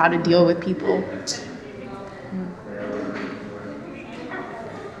ideas of how to deal with people.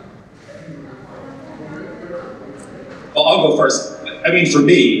 Well, I'll go first. I mean, for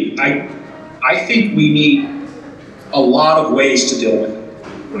me, I think we need a lot of ways to deal with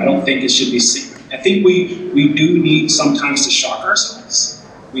it. I don't think it should be secret. I think we do need sometimes to shock ourselves.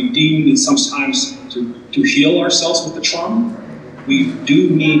 We do need sometimes to heal ourselves with the trauma. We do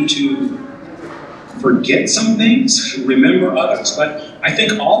need to forget some things, remember others. But I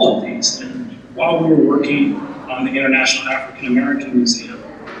think all of these, and while we were working on the International African American Museum,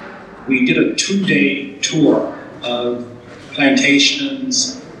 we did a 2-day tour of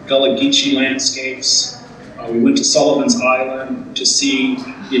plantations, Gullah Geechee landscapes. We went to Sullivan's Island to see,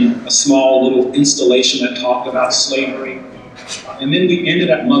 a small little installation that talked about slavery. And then we ended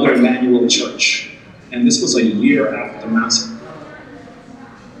at Mother Emanuel Church. And this was a year after the massacre.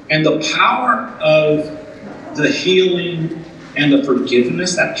 And the power of the healing and the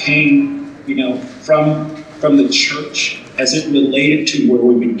forgiveness that came, from the church as it related to where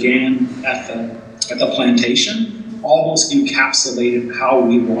we began at the plantation, almost encapsulated how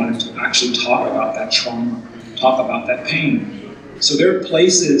we wanted to actually talk about that trauma, talk about that pain. So there are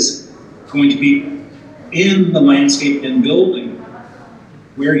places going to be in the landscape and building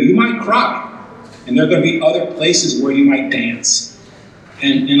where you might cry, and there are going to be other places where you might dance.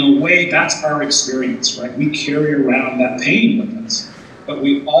 And in a way, that's our experience, right? We carry around that pain with us, but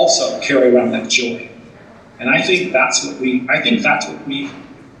we also carry around that joy. And I think that's what we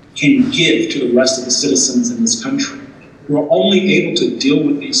can give to the rest of the citizens in this country. We're only able to deal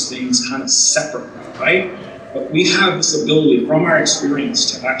with these things kind of separately, right? But we have this ability from our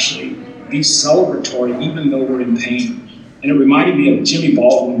experience to actually be celebratory even though we're in pain. And it reminded me of Jimmy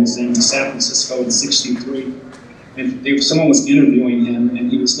Baldwin was in San Francisco in '63. And someone was interviewing him,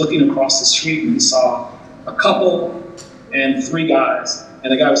 and he was looking across the street, and he saw a couple and 3 guys.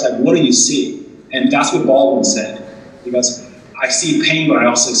 And the guy was like, "What do you see?" And that's what Baldwin said. He goes, "I see pain, but I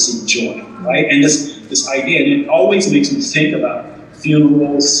also see joy," right? And this idea, and it always makes me think about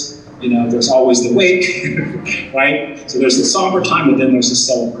funerals. There's always the wake, right? So there's the somber time, but then there's the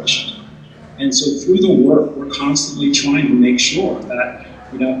celebration. And so through the work, we're constantly trying to make sure that,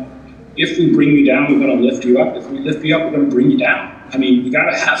 if we bring you down, we're going to lift you up. If we lift you up, we're going to bring you down. I mean, we got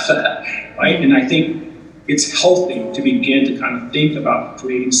to have that, right? And I think it's healthy to begin to kind of think about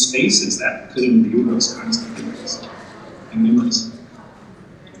creating spaces that could imbue those kinds of feelings and memories.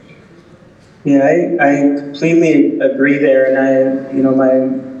 Yeah, I completely agree there. And my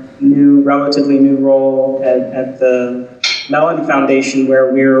relatively new role at the Mellon Foundation,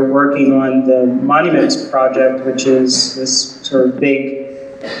 where we're working on the Monuments Project, which is this sort of big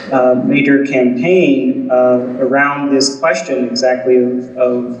major campaign around this question exactly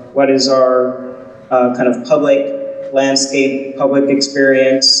of what is our kind of public landscape, public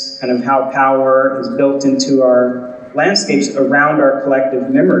experience, kind of how power is built into our landscapes around our collective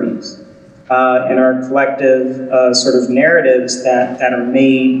memories and our collective sort of narratives that are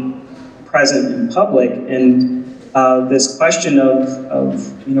made present in public. And this question of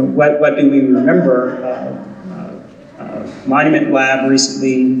what do we remember? Monument Lab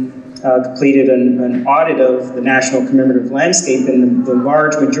recently completed an audit of the National Commemorative Landscape, and the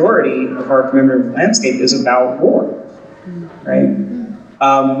large majority of our commemorative landscape is about war, right?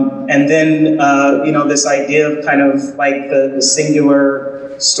 And then, this idea of kind of like the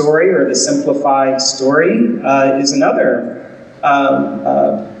singular story or the simplified story is another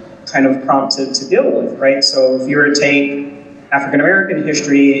kind of prompt to deal with, right? So if you were to take African American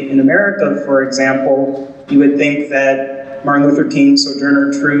history in America, for example, you would think that Martin Luther King,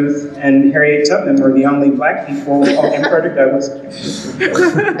 Sojourner Truth, and Harriet Tubman were the only Black people, and Frederick Douglass,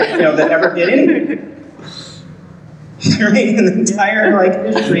 that ever did anything. right, in the entire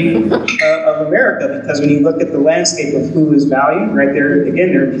history of America. Because when you look at the landscape of who is valued, right there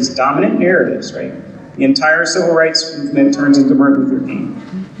again, there are these dominant narratives, right? The entire civil rights movement turns into Martin Luther King.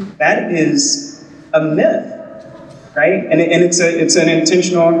 That is a myth, right? And it's an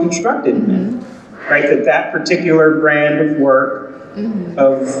intentional and constructed myth, right? That particular brand of work,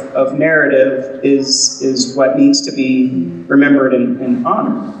 of narrative is what needs to be remembered and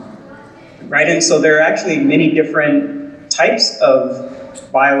honored, right? And so there are actually many different types of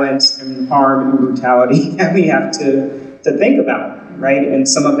violence and harm and brutality that we have to think about, right? And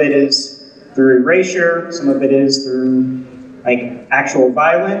some of it is through erasure, some of it is through actual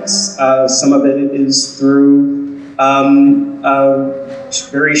violence, some of it is through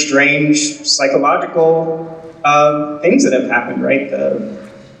very strange psychological things that have happened, right? The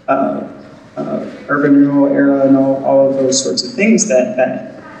urban renewal era and all of those sorts of things that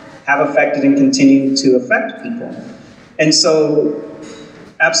have affected and continue to affect people. And so,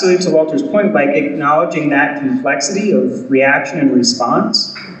 absolutely to Walter's point, acknowledging that complexity of reaction and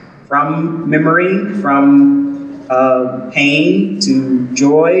response from memory, from pain to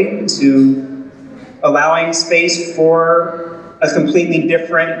joy, to allowing space for a completely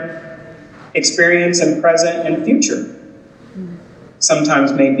different experience and present and future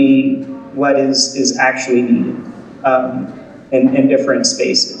sometimes may be what is actually needed in different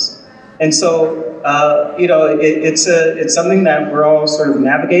spaces. And so, it's something that we're all sort of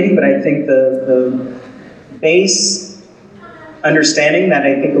navigating, but I think the base understanding that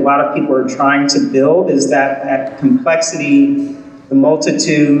I think a lot of people are trying to build is that complexity, the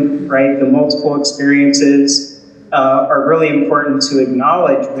multitude, right, the multiple experiences are really important to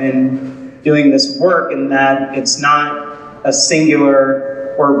acknowledge when doing this work, and that it's not a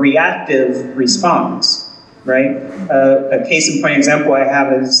singular or reactive response, right? A case in point example I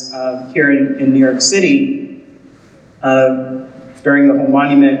have is here in New York City, during the whole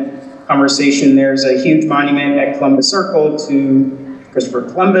monument conversation, there's a huge monument at Columbus Circle to Christopher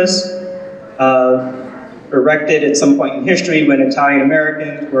Columbus, erected at some point in history when Italian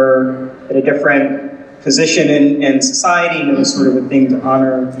Americans were at a different position in society, and it was sort of a thing to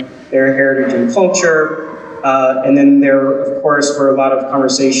honor their heritage and culture. And then there, of course, were a lot of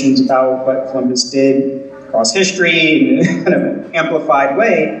conversations about what Columbus did across history in kind of an amplified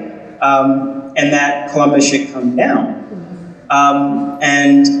way, and that Columbus should come down.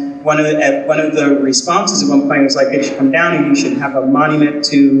 And one of the responses at one point was it should come down and you should have a monument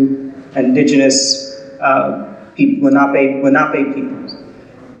to indigenous people, Lenape peoples.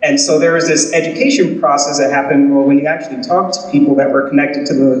 And so there was this education process that happened. Well, when you actually talk to people that were connected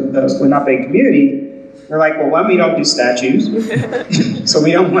to the Lenape community, they're like, well, one, we don't do statues. So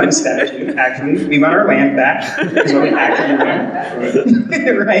we don't want a statue, actually. We want our land back, is what we actually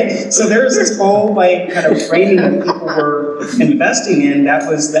want. Right? So there was this whole kind of framing that people were investing in that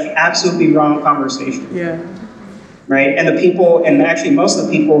was the absolutely wrong conversation. Yeah. Right? And actually most of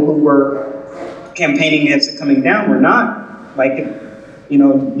the people who were campaigning against it coming down were not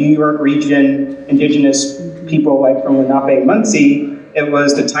New York region indigenous people from Lenape and Muncie. It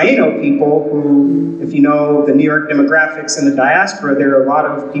was the Taino people who, if you know the New York demographics in the diaspora, there are a lot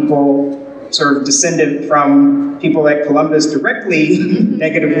of people sort of descended from people like Columbus directly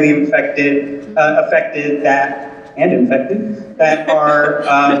negatively affected that are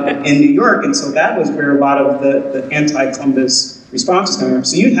in New York. And so that was where a lot of the anti-Columbus responses come from.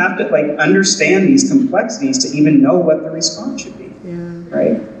 So you have to understand these complexities to even know what the response should be. Yeah.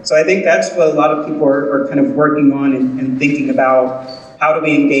 Right? So I think that's what a lot of people are kind of working on and thinking about. How do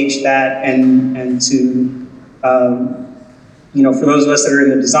we engage that and to, for those of us that are in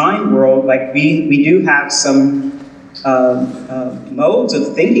the design world, we do have some modes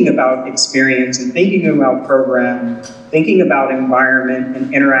of thinking about experience and thinking about program, thinking about environment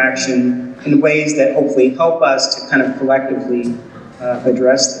and interaction in ways that hopefully help us to kind of collectively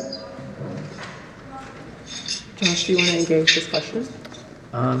address this. Josh, do you want to engage this question?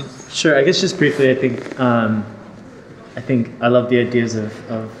 Sure. I guess just briefly, I think I love the ideas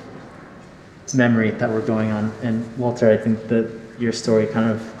of memory that were going on. And Walter, I think that your story kind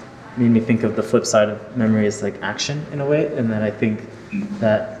of made me think of the flip side of memory as action in a way. And then I think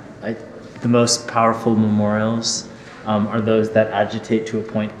that the most powerful memorials are those that agitate to a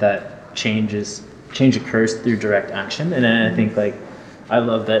point that change occurs through direct action. And then I think I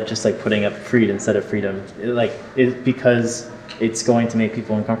love that just putting up freed instead of freedom, because it's going to make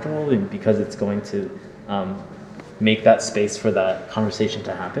people uncomfortable and because it's going to make that space for that conversation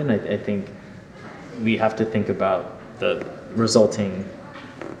to happen. I think we have to think about the resulting,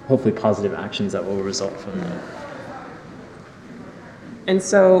 hopefully positive actions that will result from that. And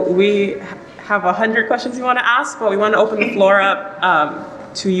so we have 100 questions you want to ask, but we want to open the floor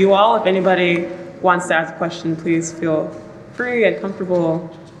up to you all. If anybody wants to ask a question, please feel free and comfortable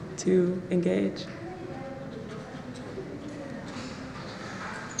to engage.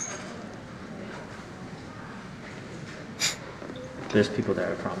 There's people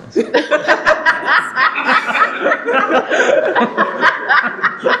there, I promise.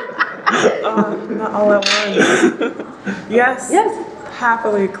 Not all at once. Yes? Yes.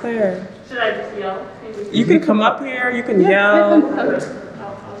 Happily, Claire. Should I just yell? Maybe? You can come up here, you can yell. I'll go.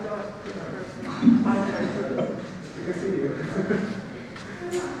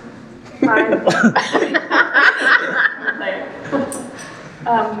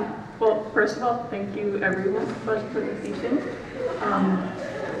 Well, first of all, thank you everyone for this evening.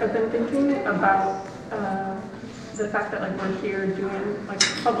 I've been thinking about the fact that like we're here doing like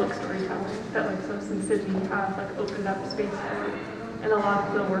public storytelling, that like Simpson City have like opened up space for, and a lot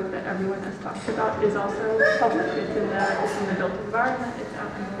of the work that everyone has talked about is also public. It's in the built environment, it's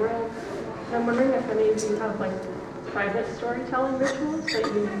out in the world. And I'm wondering if any of you have like private storytelling rituals that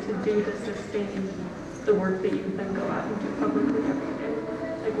you need to do to sustain the work that you then go out and do publicly every day.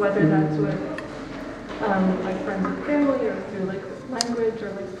 Like whether that's with like friends and family or through like language or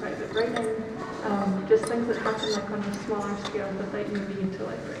like private writing, just things that happen like on a smaller scale but that you need to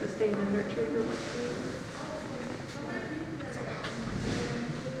like sustain and nurture your work.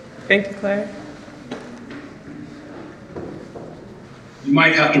 Thank you, Claire. You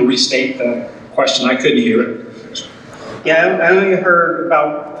might have to restate the question. I couldn't hear it. Yeah, I only heard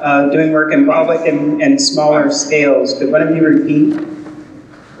about doing work in public and smaller scales. Could one of you repeat?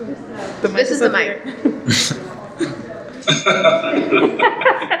 This is the mic.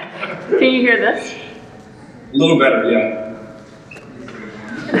 Can you hear this? A little better, yeah.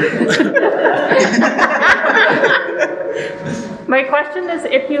 My question is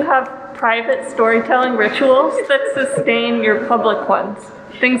if you have private storytelling rituals that sustain your public ones,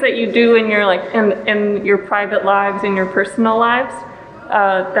 things that you do in your like in your private lives, in your personal lives,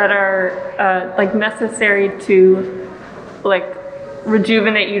 that are like necessary to like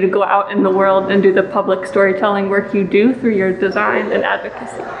rejuvenate you to go out in the world and do the public storytelling work you do through your design and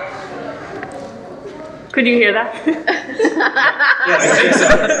advocacy. Could you hear that? Yes.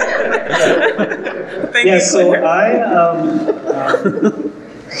 Thank Yeah, you, so Claire.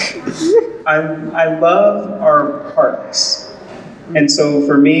 I love our parks. And so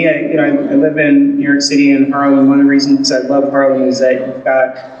for me, I live in New York City in Harlem. One of the reasons I love Harlem is that you've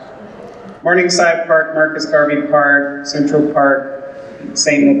got Morningside Park, Marcus Garvey Park, Central Park,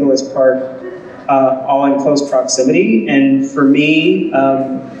 St. Nicholas Park, all in close proximity. And for me,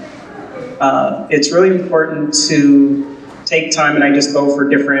 it's really important to take time, and I just go for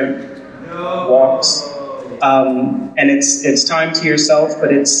different walks. And it's time to yourself,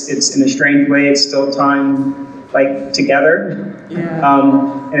 but it's in a strange way, it's still time like together.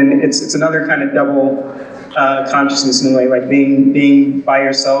 Yeah. And it's another kind of double consciousness in a way, like being by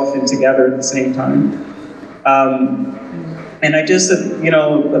yourself and together at the same time. And I just,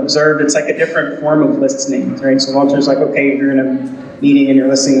 observed it's like a different form of listening, right? So Walter's like, okay, you're in a meeting and you're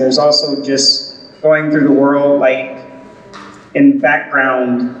listening. There's also just going through the world, like in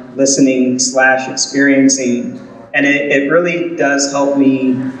background listening / experiencing. And it really does help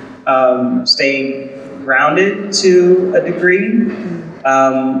me stay grounded to a degree,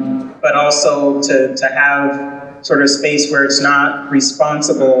 but also to have sort of space where it's not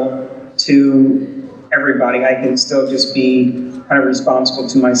responsible to everybody. I can still just be kind of responsible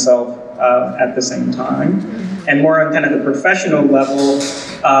to myself at the same time. And more on kind of the professional level,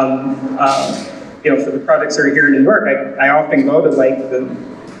 for the projects that are here in New York, I often go to like the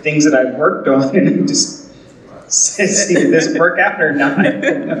things that I've worked on and just see if this work out or not.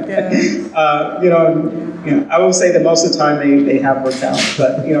 I will say that most of the time they have worked out,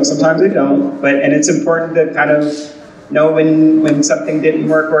 but sometimes they don't. And it's important to kind of know when something didn't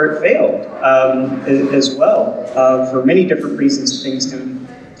work or it failed as well. For many different reasons, things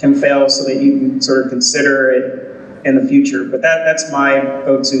can fail, so that you can sort of consider it in the future. But that's my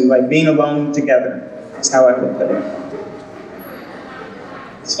go-to, like being alone together is how I would put it.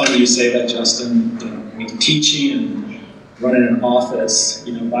 It's funny you say that, Justin. Teaching and running an office,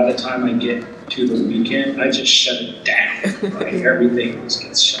 by the time I get to the weekend, I just shut it down. Right? Everything just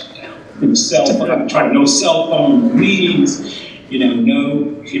gets shut down. No cell phone. I'm trying no cell phone meetings.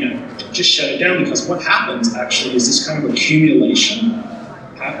 Just shut it down, because what happens actually is this kind of accumulation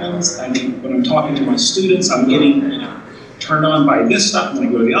happens. I mean, when I'm talking to my students, I'm getting turned on by this stuff. When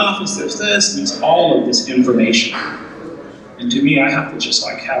I go to the office, there's this, and it's all of this information. And to me, I have to just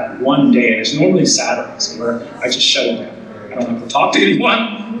like have one day, and it's normally Saturdays, where I just shut it down. I don't have to talk to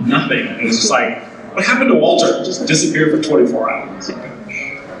anyone, nothing. And it's just like, what happened to Walter? Just disappeared for 24 hours.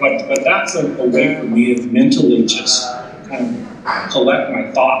 But that's a way for me to mentally just kind of collect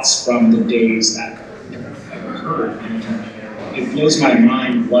my thoughts from the days that occurred. And it blows my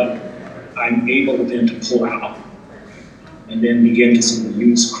mind what I'm able then to pull out and then begin to sort of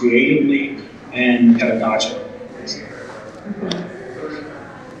use creatively and pedagogically.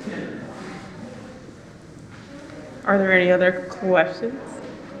 Are there any other questions?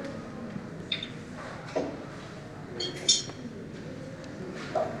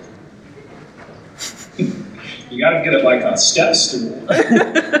 You gotta get it like a step stool. Just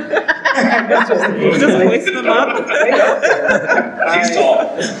hoist them up. He's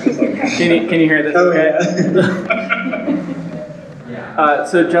tall. Can you hear this okay?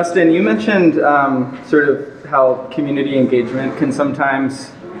 So Justin, you mentioned sort of how community engagement can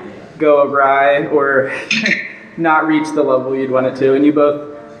sometimes go awry or not reach the level you'd want it to, and you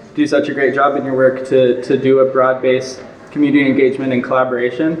both do such a great job in your work to do a broad-based community engagement and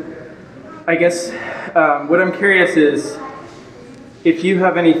collaboration. I guess what I'm curious is if you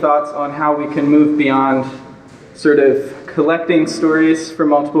have any thoughts on how we can move beyond sort of collecting stories from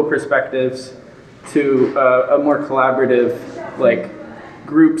multiple perspectives to a more collaborative, like,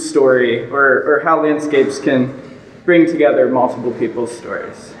 group story, or how landscapes can bring together multiple people's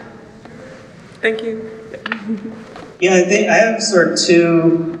stories. Thank you. Yeah, I think I have sort of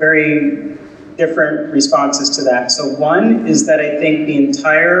two very different responses to that. So one is that I think the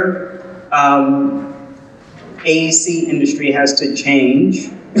entire AEC industry has to change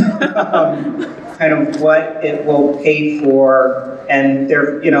kind of what it will pay for and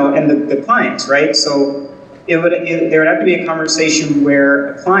their, and the clients, right? So there would have to be a conversation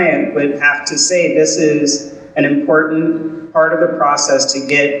where a client would have to say this is an important part of the process to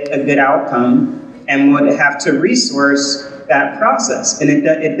get a good outcome, and would have to resource that process. And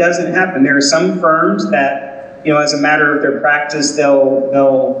it doesn't happen. There are some firms that, as a matter of their practice, they'll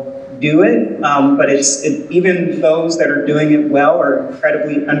do it, but even those that are doing it well are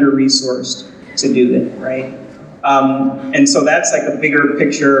incredibly under-resourced to do it, right? And so that's like a bigger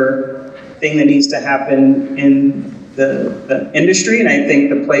picture thing that needs to happen in the industry, and I think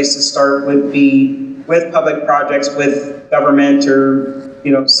the place to start would be with public projects, with government, or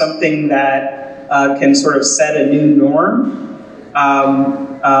something that can sort of set a new norm,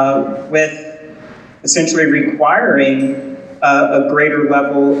 with essentially requiring a greater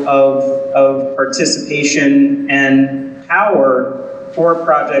level of participation and power for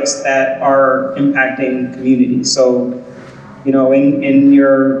projects that are impacting communities. So, in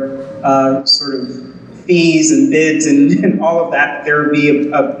your sort of fees and bids and all of that, there would be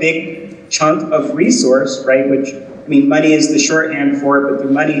a big chunk of resource, right? Which, money is the shorthand for it, but the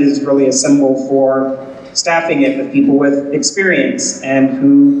money is really a symbol for staffing it with people with experience and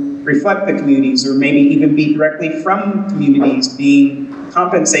who reflect the communities, or maybe even be directly from communities, being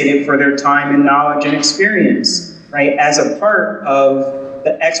compensated for their time and knowledge and experience, right? As a part of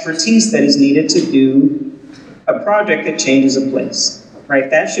the expertise that is needed to do a project that changes a place, right?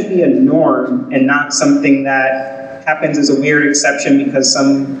 That should be a norm and not something that happens as a weird exception because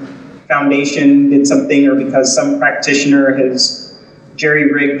some foundation did something or because some practitioner has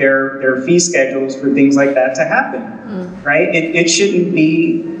jerry-rigged their fee schedules for things like that to happen, right? It shouldn't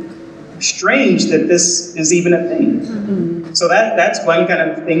be strange that this is even a thing. So that's one kind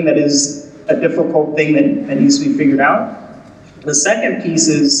of thing that is a difficult thing that needs to be figured out. The second piece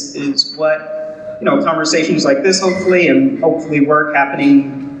is what, conversations like this hopefully work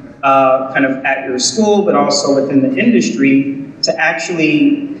happening kind of at your school, but also within the industry, to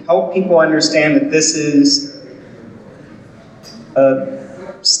actually help people understand that this is a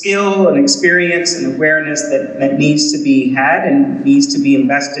skill, an experience, and awareness that needs to be had and needs to be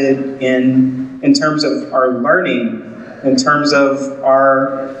invested in terms of our learning, in terms of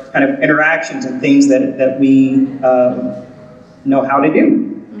our kind of interactions and things that we know how to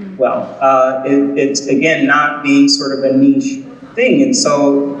do well. It's, again, not being sort of a niche thing. And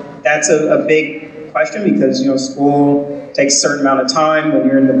so that's a big question because, school takes a certain amount of time when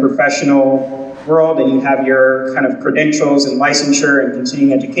you're in the professional world and you have your kind of credentials and licensure and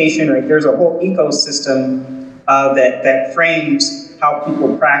continuing education, right? There's a whole ecosystem that frames how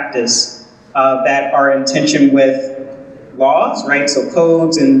people practice that are in tension with laws, right? So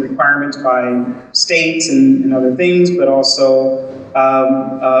codes and requirements by states and other things, but also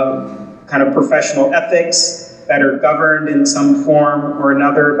kind of professional ethics that are governed in some form or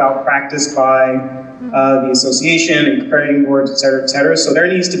another about practice by the association and accrediting boards, et cetera, et cetera. So there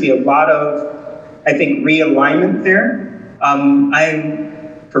needs to be a lot of, I think, realignment there.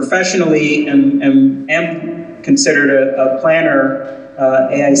 I professionally am considered a planner,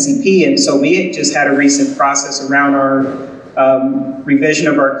 AICP, and so we just had a recent process around our revision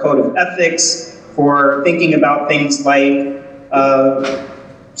of our code of ethics for thinking about things like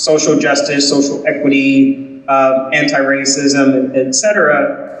social justice, social equity, anti-racism, et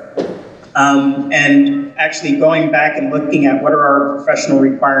cetera. And actually going back and looking at what are our professional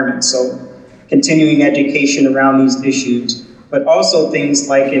requirements, so continuing education around these issues, but also things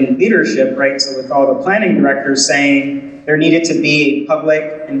like in leadership, right? So with all the planning directors saying there needed to be a public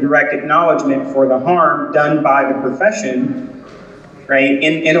and direct acknowledgement for the harm done by the profession, right?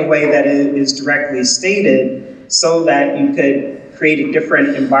 In a way that is directly stated so that you could create a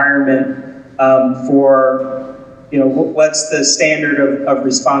different environment for, what's the standard of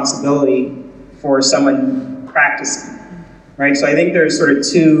responsibility for someone practicing, right? So I think there's sort of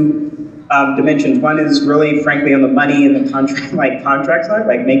two dimensions. One is really, frankly, on the money and the contract, contract side,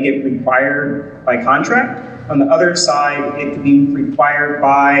 make it required by contract. On the other side, it could be required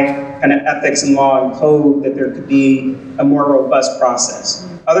by kind of ethics and law and code that there could be a more robust process.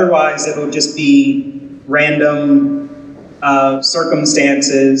 Otherwise, it'll just be random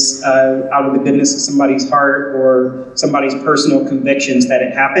circumstances out of the goodness of somebody's heart or somebody's personal convictions that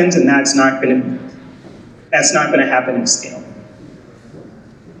it happens, and that's not going to happen at scale.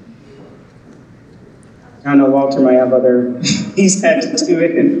 I don't know, Walter might have other, he's had to do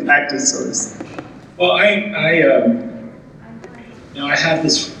it in practice. So well, I have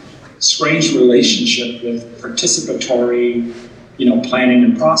this strange relationship with participatory, planning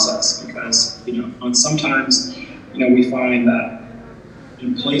and process because, sometimes, we find that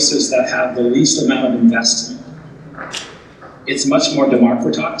in places that have the least amount of investment, it's much more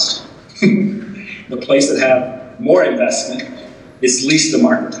democratized. The place that have more investment is least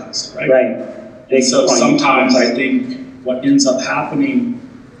democratized, right? Right. And so sometimes I think what ends up happening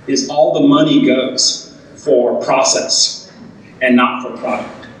is all the money goes for process and not for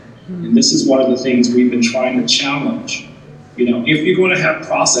product. And this is one of the things we've been trying to challenge. If you're going to have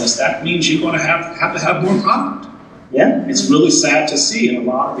process, that means you're going to have to have more product. Yeah. It's really sad to see in a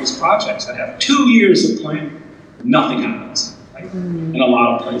lot of these projects that have 2 years of planning, nothing happens, right? In a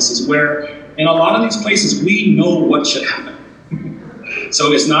lot of places where, in a lot of these places, we know what should happen.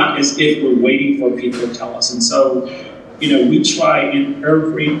 So it's not as if we're waiting for people to tell us. And so, we try in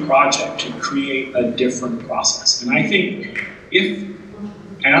every project to create a different process. And I think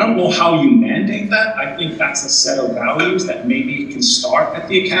and I don't know how you mandate that. I think that's a set of values that maybe can start at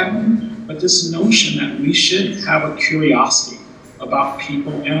the academy. But this notion that we should have a curiosity about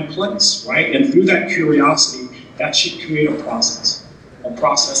people and a place, right? And through that curiosity, that should create a process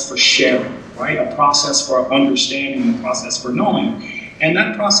for sharing, right? A process for understanding, a process for knowing. And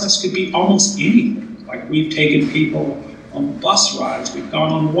that process could be almost anything. Like we've taken people on bus rides, we've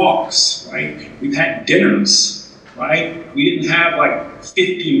gone on walks, right? We've had dinners, right? We didn't have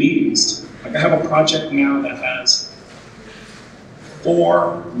 50 meetings. I have a project now that has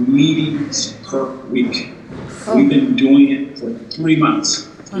 4 meetings per week. We've been doing it for 3 months.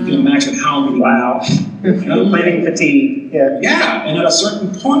 You can imagine how many. Wow. Planning fatigue. Yeah. Yeah, and at a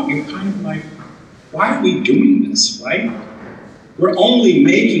certain point, you're kind of like, why are we doing this, right? We're only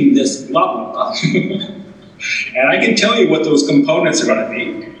making this blah, blah, blah. And I can tell you what those components are going to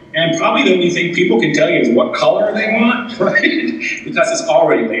be. And probably the only thing people can tell you is what color they want, right? Because it's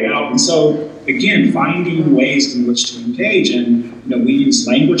already laid out. And so, again, finding ways in which to engage. And, we use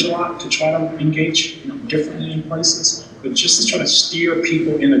language a lot to try to engage differently in places, but just to try to steer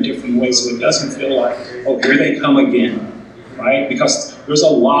people in a different way so it doesn't feel like, oh, here they come again, right? Because there's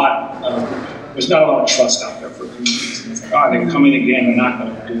not a lot of trust out there for communities. And it's like, oh, they're coming again, they're not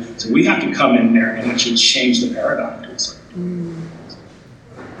going to do it. So we have to come in there and actually change the paradigm to a certain degree.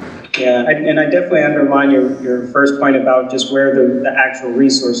 Yeah, and I definitely underline your first point about just where the actual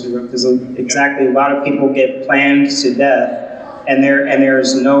resources are, because exactly a lot of people get planned to death, and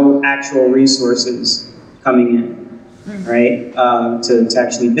there's no actual resources coming in, right? To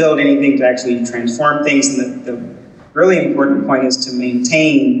actually build anything, to actually transform things, and the really important point is to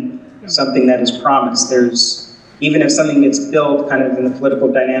maintain something that is promised. Even if something gets built, kind of in the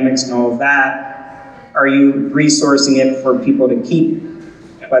political dynamics and all of that, are you resourcing it for people to keep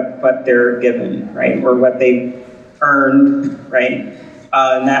what they're given, right? Or what they've earned, right?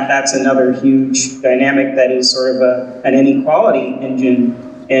 And that's another huge dynamic that is sort of an inequality engine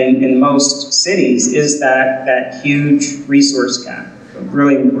in most cities, is that huge resource gap. A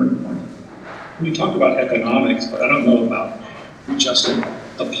really important point. We talk about economics, but I don't know about Justin.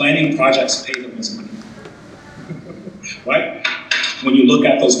 The planning projects pay the most money, right? When you look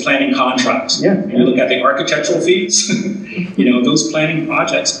at those planning contracts, and you look at the architectural fees, those planning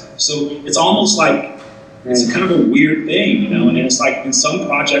projects. So it's almost like It's kind of a weird thing, and it's like in some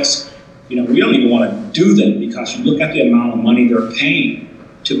projects, we don't even want to do them because you look at the amount of money they're paying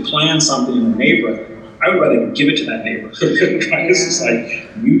to plan something in the neighborhood. I would rather give it to that neighborhood. Right? This is like,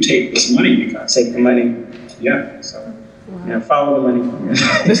 you take this money because. Take the money. Yeah, so. Yeah, follow the money.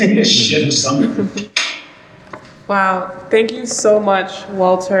 Shift something. Wow, thank you so much,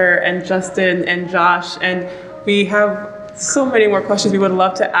 Walter and Justin and Josh. And we have so many more questions we would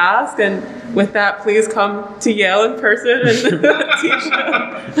love to ask. And with that, please come to Yale in person and teach.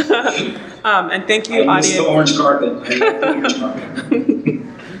 And thank you, I miss audience. the orange carpet. I love the orange carpet.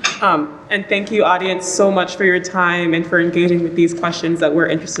 And thank you, audience, so much for your time and for engaging with these questions that we're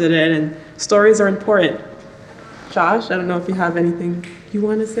interested in. And stories are important. Josh, I don't know if you have anything you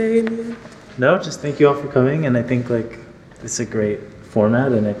want to say in the end. No, just thank you all for coming, and I think it's a great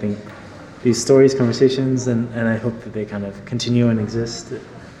format, and I think these stories, conversations, and I hope that they kind of continue and exist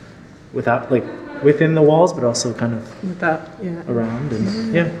without within the walls, but also kind of around,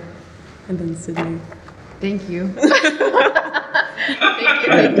 and And then Sydney. Thank you.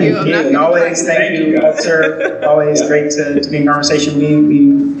 Thank you. And always thank you, Walter. Always great to be in conversation.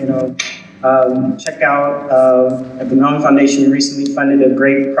 We check out at the Mellon Foundation. We recently funded a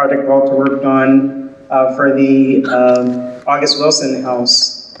great project Walter worked on for the August Wilson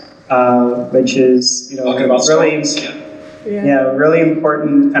House, which is Talking about really stories, really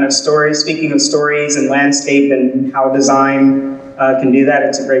important kind of story. Speaking of stories and landscape and how design can do that,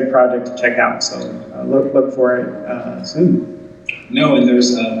 it's a great project to check out. So look for it soon. No, and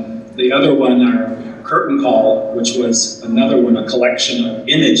there's the other one, our curtain call, which was another one, a collection of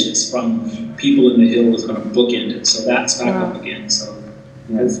images from people in the Hill was going to bookend it. So that's back up again. So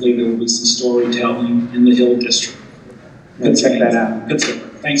hopefully there will be some storytelling in the Hill District. Good, check that out. Good stuff.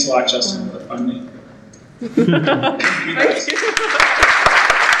 Thanks a lot, Justin, for the funding.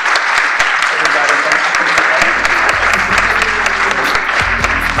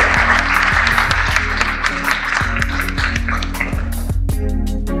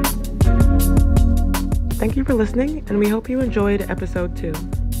 Thank you for listening, and we hope you enjoyed episode 2.